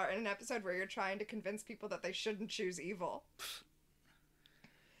Balthazar in an episode where you're trying to convince people that they shouldn't choose evil.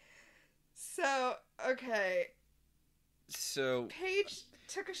 So, okay. So... Paige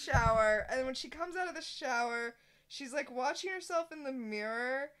took a shower, and when she comes out of the shower, she's, like, watching herself in the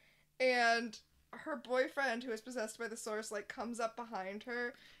mirror, and her boyfriend, who is possessed by the source, like, comes up behind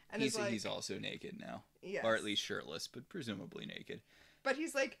her, and is like... He's also naked now. Yes. Or at least shirtless, but presumably naked. But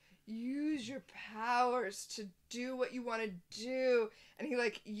he's like, use your powers to do what you want to do. And he,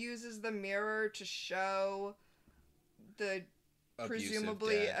 like, uses the mirror to show the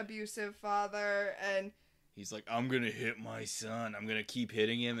presumably abusive father, and he's like, I'm gonna hit my son. I'm gonna keep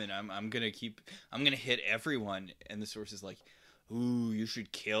hitting him, and I'm gonna hit everyone. And the source is like, ooh, you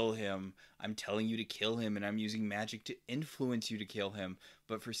should kill him. I'm telling you to kill him, and I'm using magic to influence you to kill him.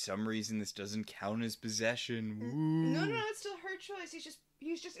 But for some reason, this doesn't count as possession. Ooh. No, it's still her choice.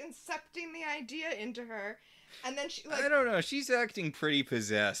 He's just incepting the idea into her. And then she, like... I don't know. She's acting pretty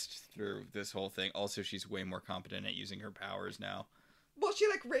possessed through this whole thing. Also, she's way more competent at using her powers now. Well, she,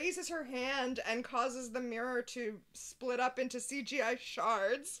 like, raises her hand and causes the mirror to split up into CGI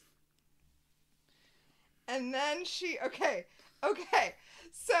shards. And then she... Okay.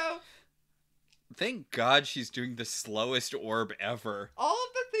 So... Thank God she's doing the slowest orb ever. All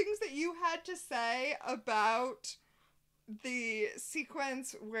of the things that you had to say about the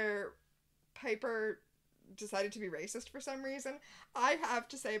sequence where Piper decided to be racist for some reason, I have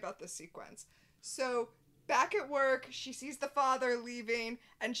to say about this sequence. So, back at work, she sees the father leaving,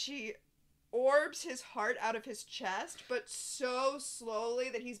 and she orbs his heart out of his chest, but so slowly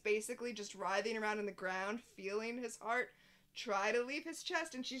that he's basically just writhing around in the ground, feeling his heart try to leave his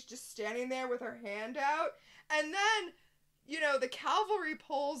chest, and she's just standing there with her hand out. And then, the cavalry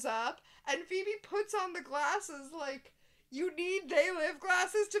pulls up, And Phoebe puts on the glasses like, you need They Live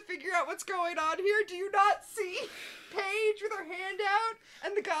glasses to figure out what's going on here. Do you not see Paige with her hand out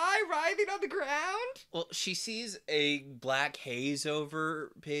and the guy writhing on the ground? Well, she sees a black haze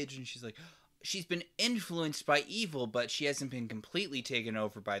over Paige, and she's like, she's been influenced by evil, but she hasn't been completely taken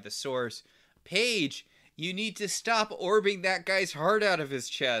over by the source. Paige, you need to stop orbing that guy's heart out of his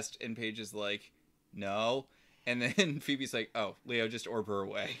chest. And Paige is like, no. And then Phoebe's like, oh, Leo, just orb her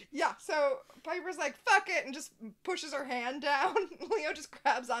away. Yeah, so Piper's like, fuck it, and just pushes her hand down. Leo just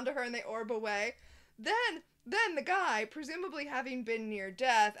grabs onto her and they orb away. Then the guy, presumably having been near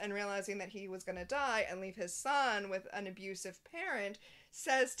death and realizing that he was going to die and leave his son with an abusive parent,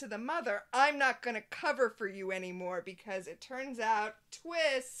 says to the mother, I'm not going to cover for you anymore, because it turns out,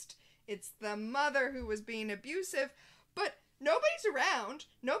 twist, it's the mother who was being abusive, but nobody's around.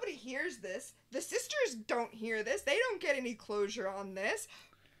 Nobody hears this. The sisters don't hear this. They don't get any closure on this.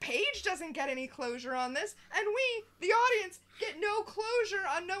 Paige doesn't get any closure on this. And we, the audience, get no closure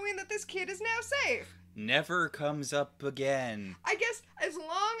on knowing that this kid is now safe. Never comes up again. I guess as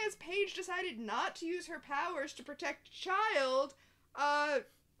long as Paige decided not to use her powers to protect child,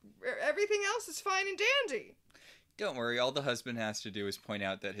 everything else is fine and dandy. Don't worry, all the husband has to do is point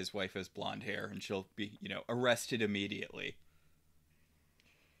out that his wife has blonde hair, and she'll be, arrested immediately.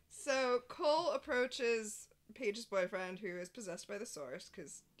 So Cole approaches Paige's boyfriend, who is possessed by the source,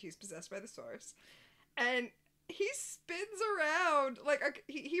 because he's possessed by the source, and he spins around, like,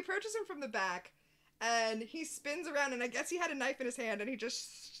 he approaches him from the back, and he spins around, and I guess he had a knife in his hand, and he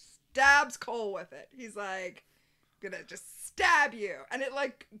just stabs Cole with it. He's like, gonna just stab you, and it,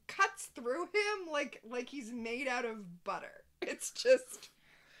 like, cuts through him like he's made out of butter. It's just,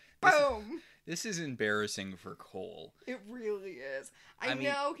 boom! This is embarrassing for Cole. It really is. I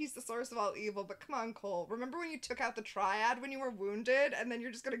know he's the source of all evil, but come on, Cole. Remember when you took out the triad when you were wounded, and then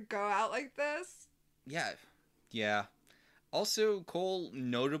you're just gonna go out like this? Yeah. Also, Cole,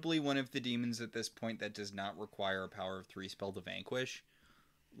 notably one of the demons at this point that does not require a power of 3 spell to vanquish.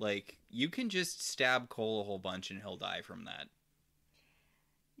 Like, you can just stab Cole a whole bunch and he'll die from that.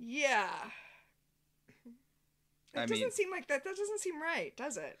 Yeah. That doesn't seem like that. That doesn't seem right,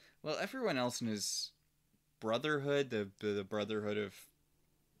 does it? Well, everyone else in his brotherhood, the Brotherhood of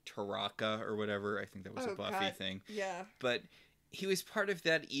Taraka or whatever, I think that was a Buffy thing. Yeah. But he was part of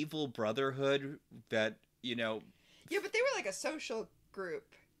that evil brotherhood that, Yeah, but they were like a social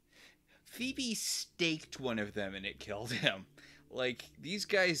group. Phoebe staked one of them and it killed him. Like, these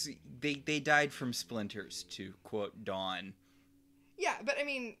guys, they died from splinters, to quote Dawn. Yeah, but I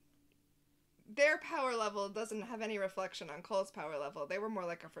mean, their power level doesn't have any reflection on Cole's power level. They were more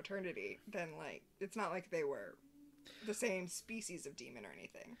like a fraternity than, like, it's not like they were the same species of demon or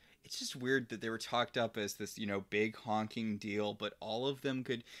anything. It's just weird that they were talked up as this, big honking deal, but all of them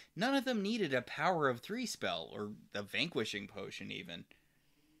none of them needed a power of 3 spell, or a vanquishing potion even.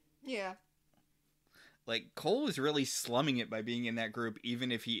 Yeah. Like, Cole was really slumming it by being in that group,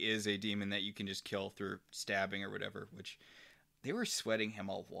 even if he is a demon that you can just kill through stabbing or whatever, which they were sweating him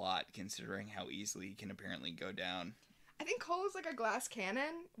a lot, considering how easily he can apparently go down. I think Cole is like a glass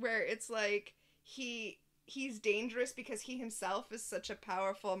cannon, where it's like, he's dangerous because he himself is such a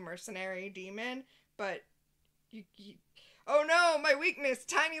powerful mercenary demon, but oh no, my weakness,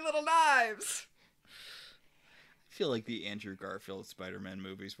 tiny little knives! I feel like the Andrew Garfield Spider-Man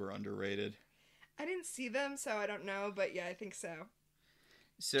movies were underrated. I didn't see them, so I don't know, but yeah, I think so.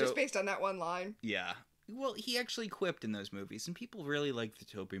 So just based on that one line. Yeah. Well, he actually quipped in those movies, and people really like the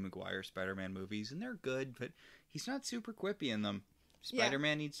Tobey Maguire Spider-Man movies, and they're good, but he's not super quippy in them.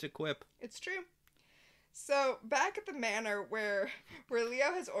 Spider-Man needs to quip. It's true. So, back at the manor where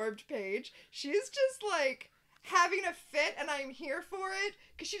Leo has orbed Paige, she's just, like, having a fit, and I'm here for it,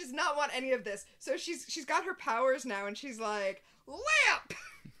 because she does not want any of this. So she's got her powers now, and she's like, lamp!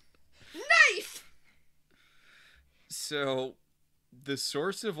 Knife! So, the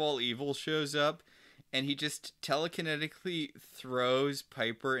source of all evil shows up, and he just telekinetically throws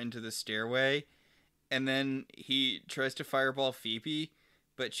Piper into the stairway, and then he tries to fireball Phoebe,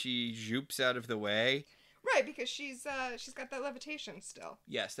 but she zoops out of the way. Right, because she's got that levitation still.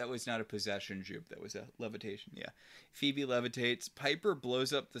 Yes, that was not a possession zoop, that was a levitation, yeah. Phoebe levitates, Piper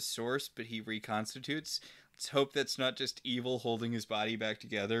blows up the source, but he reconstitutes. Let's hope that's not just evil holding his body back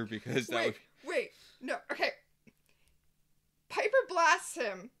together, because that no, okay. Piper blasts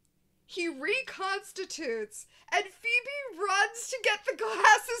him. He reconstitutes, and Phoebe runs to get the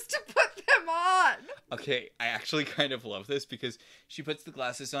glasses to put them on. Okay, I actually kind of love this, because she puts the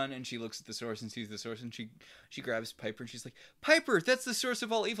glasses on, and she looks at the source and sees the source, and she grabs Piper, and she's like, Piper, that's the source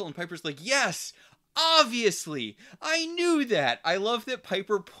of all evil. And Piper's like, yes, Obviously! I knew that! I love that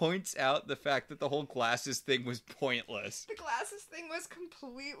Piper points out the fact that the whole glasses thing was pointless. The glasses thing was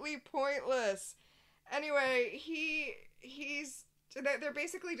completely pointless. Anyway, they're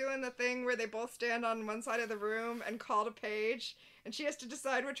basically doing the thing where they both stand on one side of the room and call to Paige, and she has to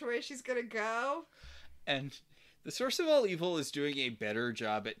decide which way she's gonna go. And the source of all evil is doing a better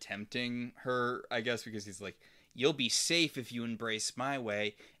job at tempting her, I guess, because he's like, you'll be safe if you embrace my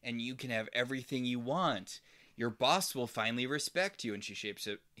way, and you can have everything you want. Your boss will finally respect you. And he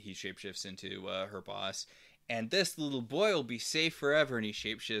shapeshifts into her boss. And this little boy will be safe forever. And he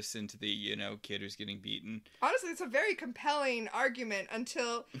shapeshifts into the, kid who's getting beaten. Honestly, it's a very compelling argument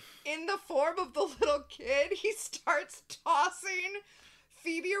until, in the form of the little kid, he starts tossing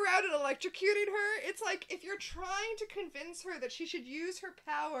Phoebe around and electrocuting her. It's like, if you're trying to convince her that she should use her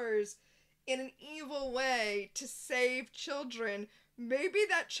powers in an evil way to save children, maybe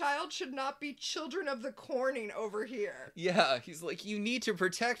that child should not be Children of the Corning over here. Yeah, he's like, you need to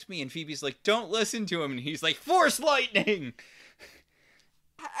protect me. And Phoebe's like, don't listen to him. And he's like, Force lightning!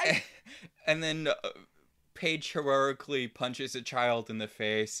 And then Paige heroically punches a child in the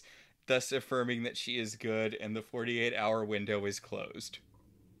face, thus affirming that she is good, and the 48-hour window is closed.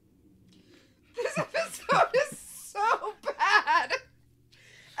 This episode is so bad!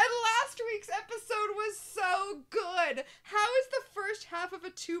 And last week's episode was so good. How is the first half of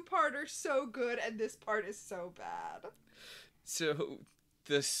a two-parter so good and this part is so bad? So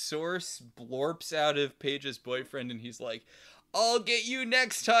the source blorps out of Paige's boyfriend and he's like, I'll get you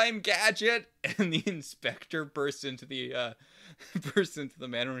next time, Gadget. And the inspector bursts into the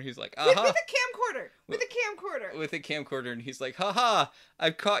manor and he's like, aha. With a camcorder. And he's like, haha,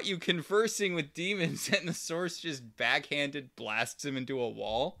 I've caught you conversing with demons. And the source just backhanded blasts him into a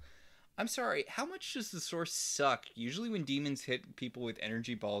wall. I'm sorry, how much does the source suck? Usually when demons hit people with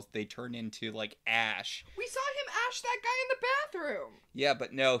energy balls, they turn into, like, ash. We saw him ash that guy in the bathroom. Yeah,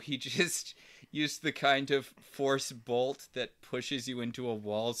 but no, he just used the kind of force bolt that pushes you into a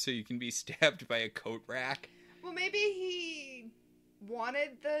wall so you can be stabbed by a coat rack. Well, maybe he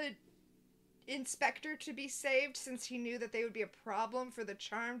wanted the inspector to be saved since he knew that they would be a problem for the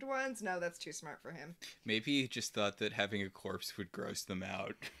charmed ones. No, that's too smart for him. Maybe he just thought that having a corpse would gross them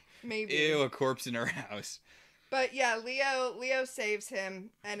out. Maybe. Ew, a corpse in our house. But yeah, Leo saves him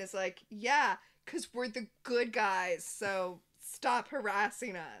and is like, yeah, because we're the good guys, so stop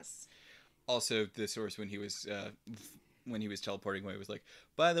harassing us. Also, the source, when he was teleporting away, was like,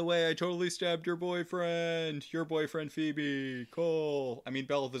 by the way, I totally stabbed your boyfriend Phoebe, Cole. I mean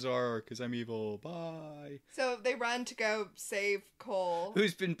Balthazar, because I'm evil. Bye. So they run to go save Cole,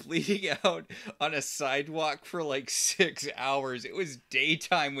 who's been bleeding out on a sidewalk for like 6 hours. It was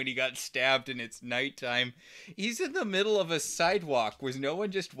daytime when he got stabbed and it's nighttime. He's in the middle of a sidewalk. Was no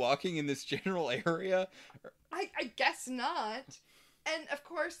one just walking in this general area? I guess not. And, of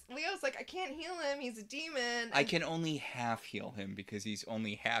course, Leo's like, I can't heal him, he's a demon. I can only half heal him because he's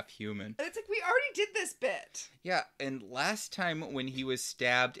only half human. And it's like, we already did this bit. Yeah, and last time when he was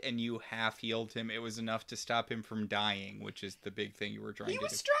stabbed and you half healed him, it was enough to stop him from dying, which is the big thing you were trying to do. He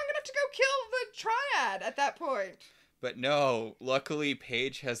was strong enough to go kill the triad at that point. But no, luckily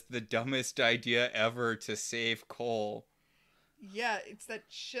Paige has the dumbest idea ever to save Cole. Yeah, it's that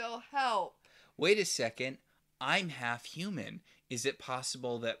she'll help. Wait a second, I'm half human. Is it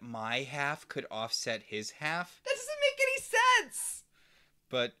possible that my half could offset his half? That doesn't make any sense!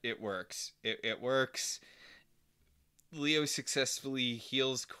 But it works. It works. Leo successfully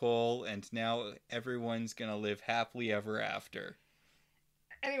heals Cole, and now everyone's gonna live happily ever after.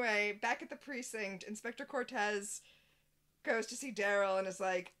 Anyway, back at the precinct, Inspector Cortez goes to see Daryl and is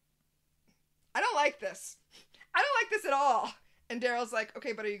like, I don't like this. I don't like this at all. And Daryl's like,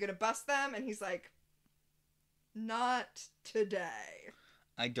 okay, but are you gonna bust them? And he's like, not today.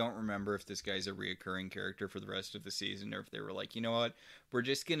 I don't remember if this guy's a reoccurring character for the rest of the season or if they were like, you know what, we're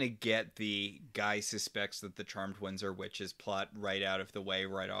just gonna get the guy suspects that the Charmed Ones are witches plot right out of the way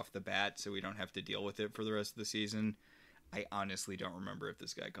right off the bat so we don't have to deal with it for the rest of the season. I honestly don't remember if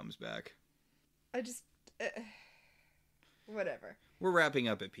this guy comes back. Whatever. We're wrapping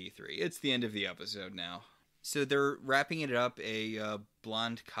up at P3. It's the end of the episode now. So they're wrapping it up. A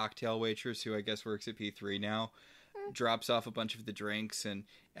blonde cocktail waitress who I guess works at P3 now drops off a bunch of the drinks, and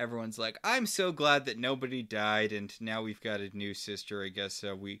everyone's like, I'm so glad that nobody died, and now we've got a new sister. I guess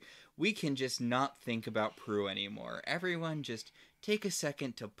we can just not think about Prue anymore. Everyone just take a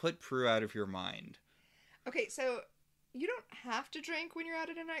second to put Prue out of your mind. Okay, so you don't have to drink when you're out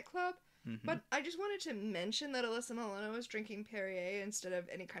at a nightclub, but I just wanted to mention that Alyssa Milano was drinking Perrier instead of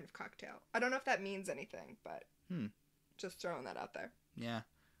any kind of cocktail. I don't know if that means anything, but just throwing that out there. Yeah.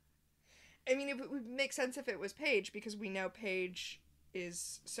 I mean, it would make sense if it was Paige, because we know Paige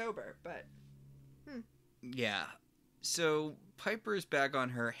is sober, but... Yeah. So Piper's back on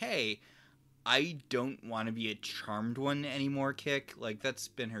her, hey, I don't want to be a charmed one anymore kick. Like, that's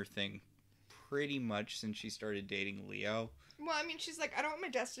been her thing pretty much since she started dating Leo. Well, I mean, she's like, I don't want my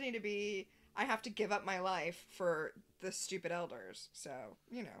destiny to be, I have to give up my life for the stupid elders. So,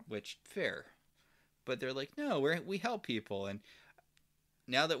 you know. Which, fair. But they're like, no, we help people. And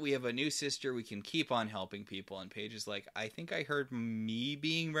now that we have a new sister, we can keep on helping people. And Paige is like, I think I heard me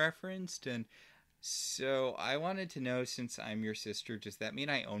being referenced. And so I wanted to know, since I'm your sister, does that mean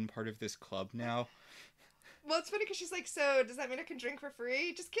I own part of this club now? Well, it's funny because she's like, so does that mean I can drink for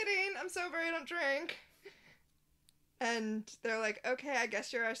free? Just kidding. I'm sober. I don't drink. And they're like, okay, I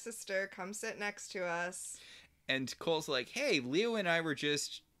guess you're our sister. Come sit next to us. And Cole's like, hey, Leo and I were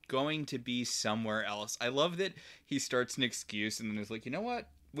just going to be somewhere else. I love that he starts an excuse and then is like, you know what?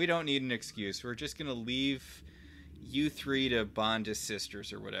 We don't need an excuse. We're just going to leave you three to bond as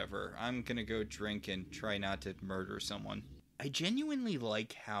sisters or whatever. I'm going to go drink and try not to murder someone. I genuinely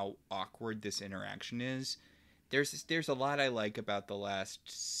like how awkward this interaction is. There's a lot I like about the last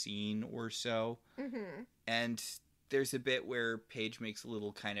scene or so. Mm-hmm. And there's a bit where Paige makes a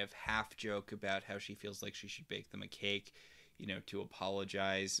little kind of half joke about how she feels like she should bake them a cake, you know, to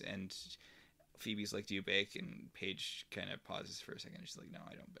apologize. And Phoebe's like, do you bake? And Paige kind of pauses for a second. She's like, no,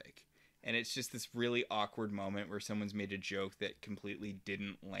 I don't bake. And it's just this really awkward moment where someone's made a joke that completely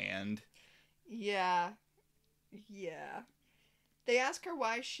didn't land. Yeah. Yeah. They ask her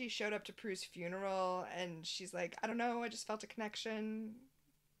why she showed up to Prue's funeral, and she's like, I don't know, I just felt a connection.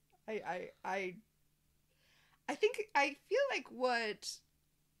 I think, I feel like what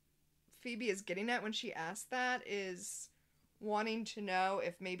Phoebe is getting at when she asked that is wanting to know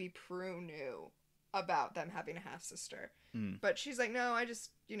if maybe Prue knew about them having a half-sister. But she's like, no, I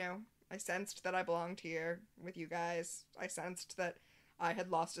just, you know, I sensed that I belonged here with you guys. I sensed that I had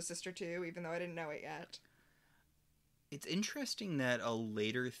lost a sister too, even though I didn't know it yet. It's interesting that a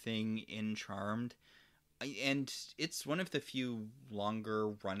later thing in Charmed, and it's one of the few longer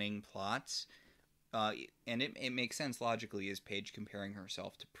running plots, and it makes sense logically, is Paige comparing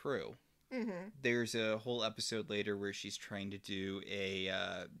herself to Prue. Mm-hmm. There's a whole episode later where she's trying to do a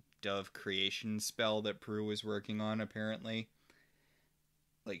dove creation spell that Prue was working on, apparently.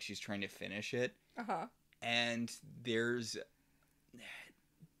 Like, she's trying to finish it. Uh-huh. And there's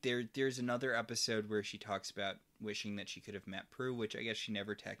another episode where she talks about wishing that she could have met Prue, which I guess she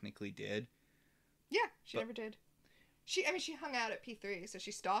never technically did. Yeah, she never did. She hung out at P3, so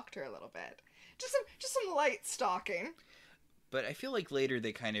she stalked her a little bit. Just some light stalking. But I feel like later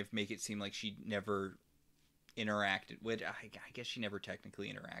they kind of make it seem like she never interacted with. I guess she never technically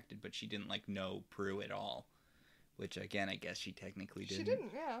interacted, but she didn't like know Prue at all. Which again, I guess she technically didn't. She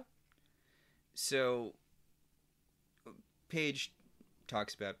didn't, yeah. So Paige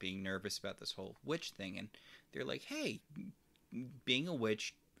talks about being nervous about this whole witch thing, and they're like, hey, being a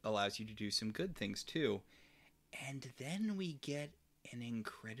witch allows you to do some good things too. And then we get an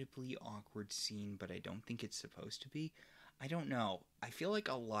incredibly awkward scene, but I don't think it's supposed to be. I don't know. I feel like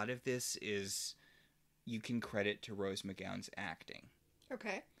a lot of this is you can credit to Rose McGowan's acting.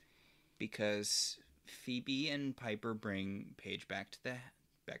 Okay. Because Phoebe and Piper bring Paige back to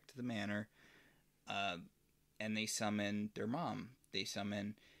the manor, and they summon their mom. They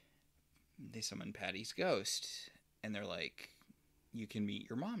summon Patty's ghost, and they're like, you can meet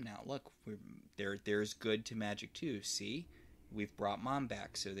your mom now. Look, there's good to magic too. See, we've brought mom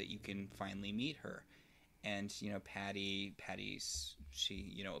back so that you can finally meet her. And you know, Patty's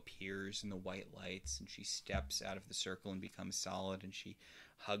she, you know, appears in the white lights, and she steps out of the circle and becomes solid, and she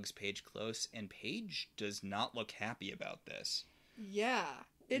hugs Paige close, and Paige does not look happy about this. Yeah,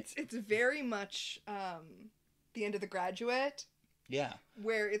 it's very much the end of The Graduate. Yeah,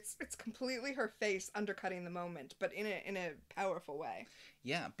 where it's completely her face undercutting the moment, but in a powerful way.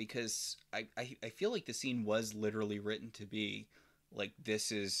 Yeah, because I feel like the scene was literally written to be like,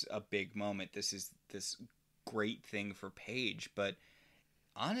 this is a big moment. This is this great thing for Paige, but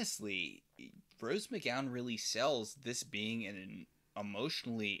honestly, Rose McGowan really sells this being an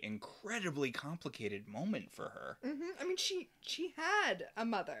emotionally incredibly complicated moment for her. Mm-hmm. I mean, she had a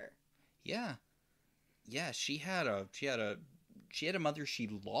mother. Yeah, she had a mother she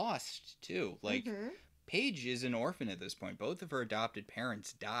lost too. Like, mm-hmm. Paige is an orphan at this point. Both of her adopted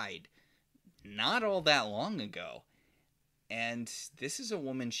parents died not all that long ago. And this is a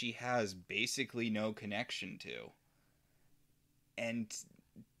woman she has basically no connection to. And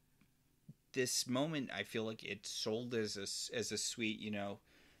this moment, I feel like it's sold as a sweet, you know,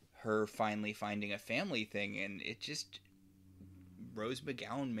 her finally finding a family thing. And it just Rose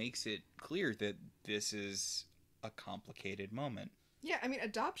McGowan makes it clear that this is a complicated moment. Yeah, I mean,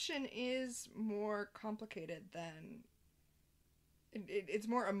 adoption is more complicated than... It's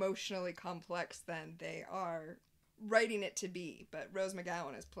more emotionally complex than they are writing it to be, but Rose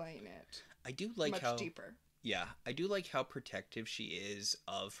McGowan is playing it I do like much how deeper. Yeah, I do like how protective she is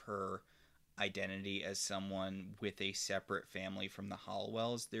of her identity as someone with a separate family from the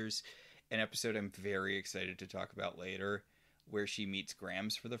Halliwells. There's an episode I'm very excited to talk about later where she meets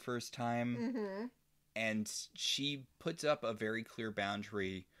Grams for the first time. Mm-hmm. And she puts up a very clear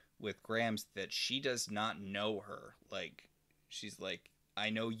boundary with Grams that she does not know her. Like, she's like, I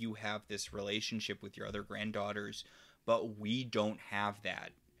know you have this relationship with your other granddaughters, but we don't have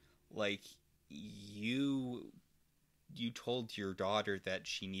that. Like, you told your daughter that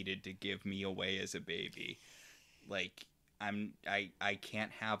she needed to give me away as a baby. Like, I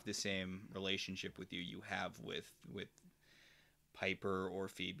can't have the same relationship with you have with Piper or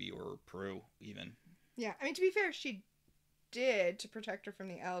Phoebe or Prue even. Yeah, I mean, to be fair, she did to protect her from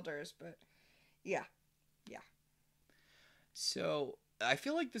the elders, but yeah. So I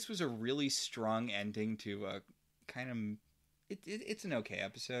feel like this was a really strong ending to a kind of... It's an okay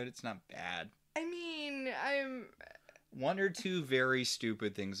episode. It's not bad. I mean, One or two very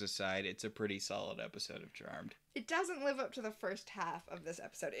stupid things aside, it's a pretty solid episode of Charmed. It doesn't live up to the first half of this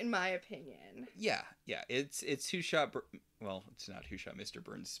episode, in my opinion. Yeah. It's Who Shot... Well, it's not Who Shot Mr.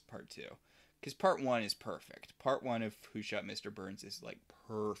 Burns Part 2. Because Part 1 is perfect. Part 1 of Who Shot Mr. Burns is, like,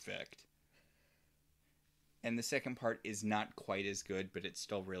 perfect. And the second part is not quite as good, but it's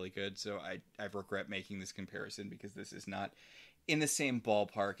still really good. So I regret making this comparison because this is not in the same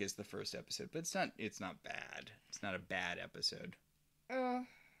ballpark as the first episode. But it's not bad. It's not a bad episode. I'm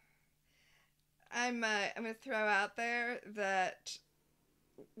going to throw out there that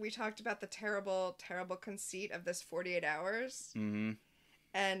we talked about the terrible, terrible conceit of this 48 hours. Mm-hmm.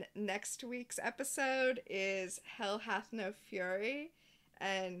 And next week's episode is Hell Hath No Fury.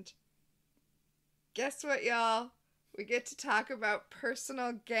 And guess what, y'all? We get to talk about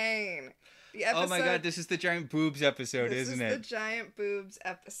personal gain. The episode, oh my god, this is the giant boobs episode, isn't it? This is the giant boobs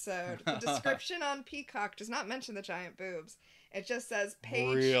episode. The description on Peacock does not mention the giant boobs. It just says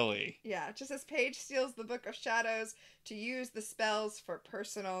Paige... Really? Yeah, it just says Paige steals the Book of Shadows to use the spells for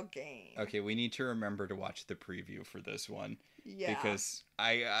personal gain. Okay, we need to remember to watch the preview for this one. Yeah. Because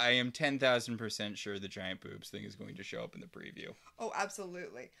I am 10,000% sure the giant boobs thing is going to show up in the preview. Oh,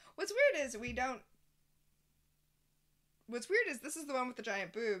 absolutely. What's weird is we don't... What's weird is this is the one with the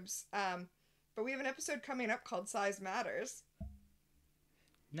giant boobs, but we have an episode coming up called Size Matters.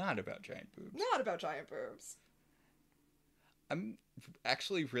 Not about giant boobs. Not about giant boobs. I'm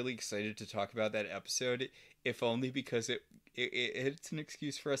actually really excited to talk about that episode, if only because it's an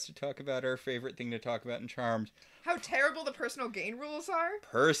excuse for us to talk about our favorite thing to talk about in Charmed. How terrible the personal gain rules are?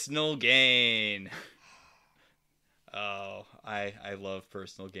 Personal gain. Oh, I love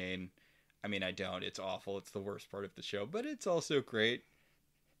personal gain. I mean, I don't. It's awful. It's the worst part of the show, but it's also great.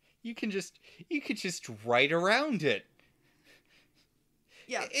 You could just write around it.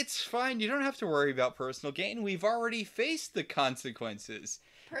 Yeah. It's fine. You don't have to worry about personal gain. We've already faced the consequences.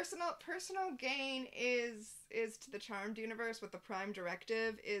 Personal gain is to the Charmed universe what the Prime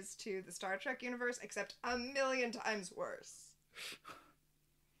Directive is to the Star Trek universe, except 1,000,000 times worse.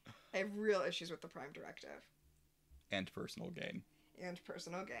 I have real issues with the Prime Directive. And personal gain. And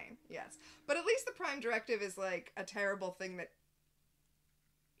personal gain, yes. But at least the Prime Directive is like a terrible thing that...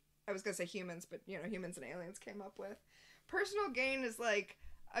 I was going to say humans, but, humans and aliens came up with. Personal gain is like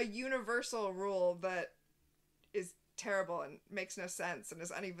a universal rule that is terrible and makes no sense and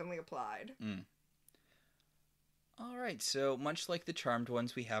is unevenly applied. Alright, so much like the Charmed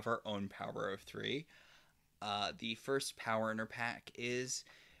ones, we have our own power of 3. The first power in our pack is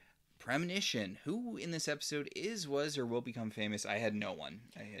Premonition. Who in this episode is, was, or will become famous? I had no one.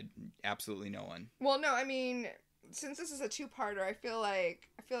 I had absolutely no one. Well, no, I mean... Since this is a two-parter, I feel like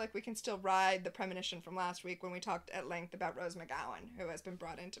we can still ride the premonition from last week when we talked at length about Rose McGowan, who has been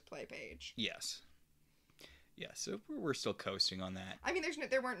brought in to play Paige. Yes. Yeah, so we're still coasting on that. I mean,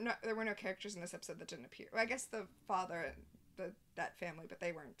 there were no characters in this episode that didn't appear. Well, I guess the father and that family, but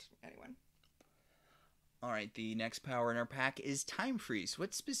they weren't anyone. All right, the next power in our pack is Time Freeze.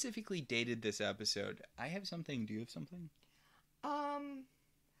 What specifically dated this episode? I have something. Do you have something?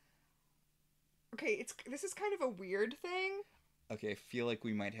 Okay, this is kind of a weird thing. Okay, I feel like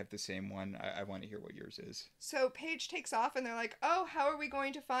we might have the same one. I want to hear what yours is. So Paige takes off and they're like, oh, how are we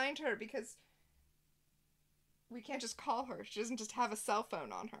going to find her? Because we can't just call her. She doesn't just have a cell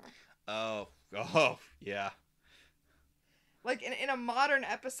phone on her. Oh, yeah. Like, in a modern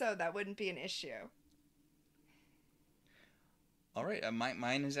episode, that wouldn't be an issue. All right,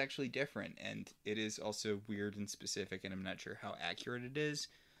 mine is actually different, and it is also weird and specific, and I'm not sure how accurate it is.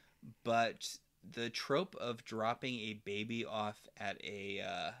 But the trope of dropping a baby off at a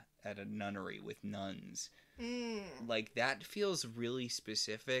nunnery with nuns, like that feels really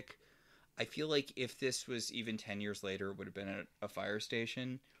specific. I feel like if this was even 10 years later, it would have been at a fire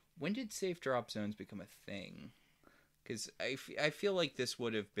station. When did safe drop zones become a thing? Because I feel like this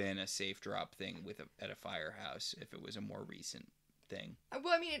would have been a safe drop thing at a firehouse if it was a more recent thing.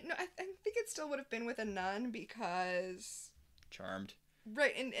 Well, I mean, no, I think it still would have been with a nun because... Charmed.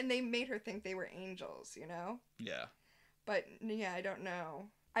 Right, and they made her think they were angels, you know? Yeah. But, yeah, I don't know.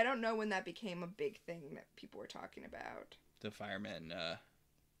 I don't know when that became a big thing that people were talking about. The fireman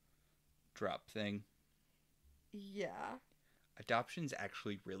drop thing. Yeah. Adoption's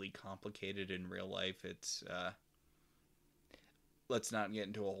actually really complicated in real life. It's, let's not get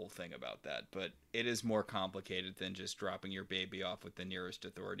into a whole thing about that, but it is more complicated than just dropping your baby off with the nearest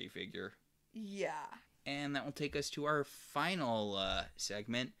authority figure. Yeah. And that will take us to our final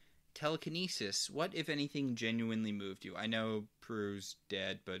segment, telekinesis. What, if anything, genuinely moved you? I know Prue's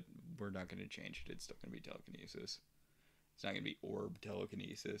dead, but we're not going to change it. It's still going to be telekinesis. It's not going to be orb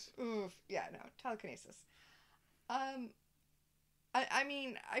telekinesis. Oof. Yeah, no. Telekinesis. I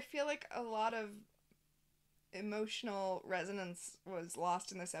mean, I feel like a lot of emotional resonance was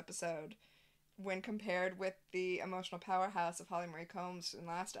lost in this episode when compared with the emotional powerhouse of Holly Marie Combs in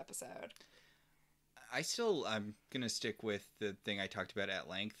last episode. I'm going to stick with the thing I talked about at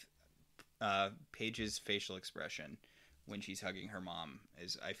length. Paige's facial expression when she's hugging her mom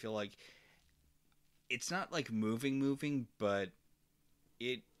I feel like it's not like moving, but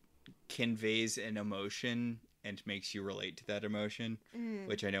it conveys an emotion and makes you relate to that emotion,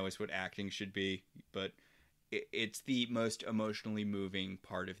 which I know is what acting should be, but it's the most emotionally moving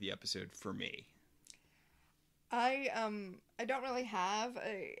part of the episode for me. I don't really have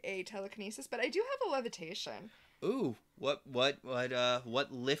a telekinesis, but I do have a levitation. Ooh, what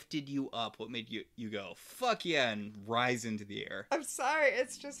lifted you up? What made you go, fuck yeah, and rise into the air? I'm sorry,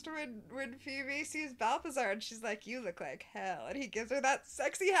 it's just when Phoebe sees Balthazar and she's like, you look like hell, and he gives her that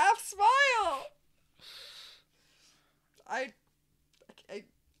sexy half smile. I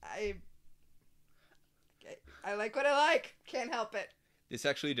like what I like. Can't help it. This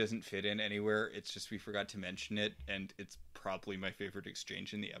actually doesn't fit in anywhere. It's just we forgot to mention it, and it's probably my favorite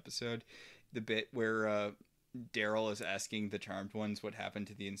exchange in the episode. The bit where Daryl is asking the Charmed Ones what happened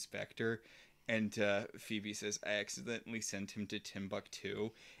to the inspector, and Phoebe says, I accidentally sent him to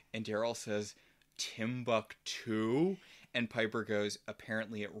Timbuktu, and Daryl says, Timbuktu? And Piper goes,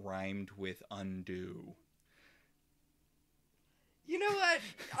 apparently it rhymed with undo. You know what?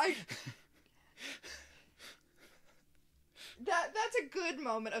 That's a good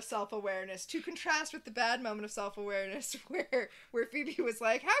moment of self-awareness to contrast with the bad moment of self-awareness where Phoebe was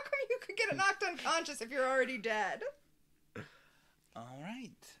like, how come you could get knocked unconscious if you're already dead? All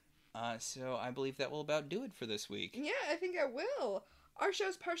right. So I believe that will about do it for this week. Yeah, I think I will. Our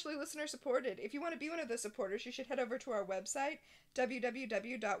show's partially listener-supported. If you want to be one of the supporters, you should head over to our website,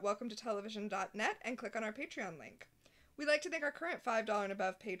 www.welcometotelevision.net, and click on our Patreon link. We'd like to thank our current $5 and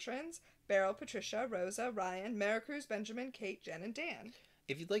above patrons, Beryl, Patricia, Rosa, Ryan, Maricruz, Benjamin, Kate, Jen, and Dan.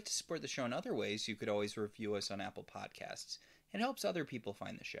 If you'd like to support the show in other ways, you could always review us on Apple Podcasts. It helps other people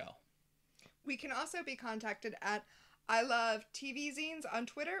find the show. We can also be contacted at I Love TV Zines on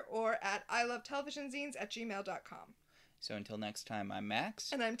Twitter or at ilovetelevisionzines@gmail.com. So until next time, I'm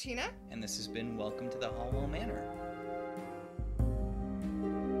Max. And I'm Tina. And this has been Welcome to the Halliwell Manor.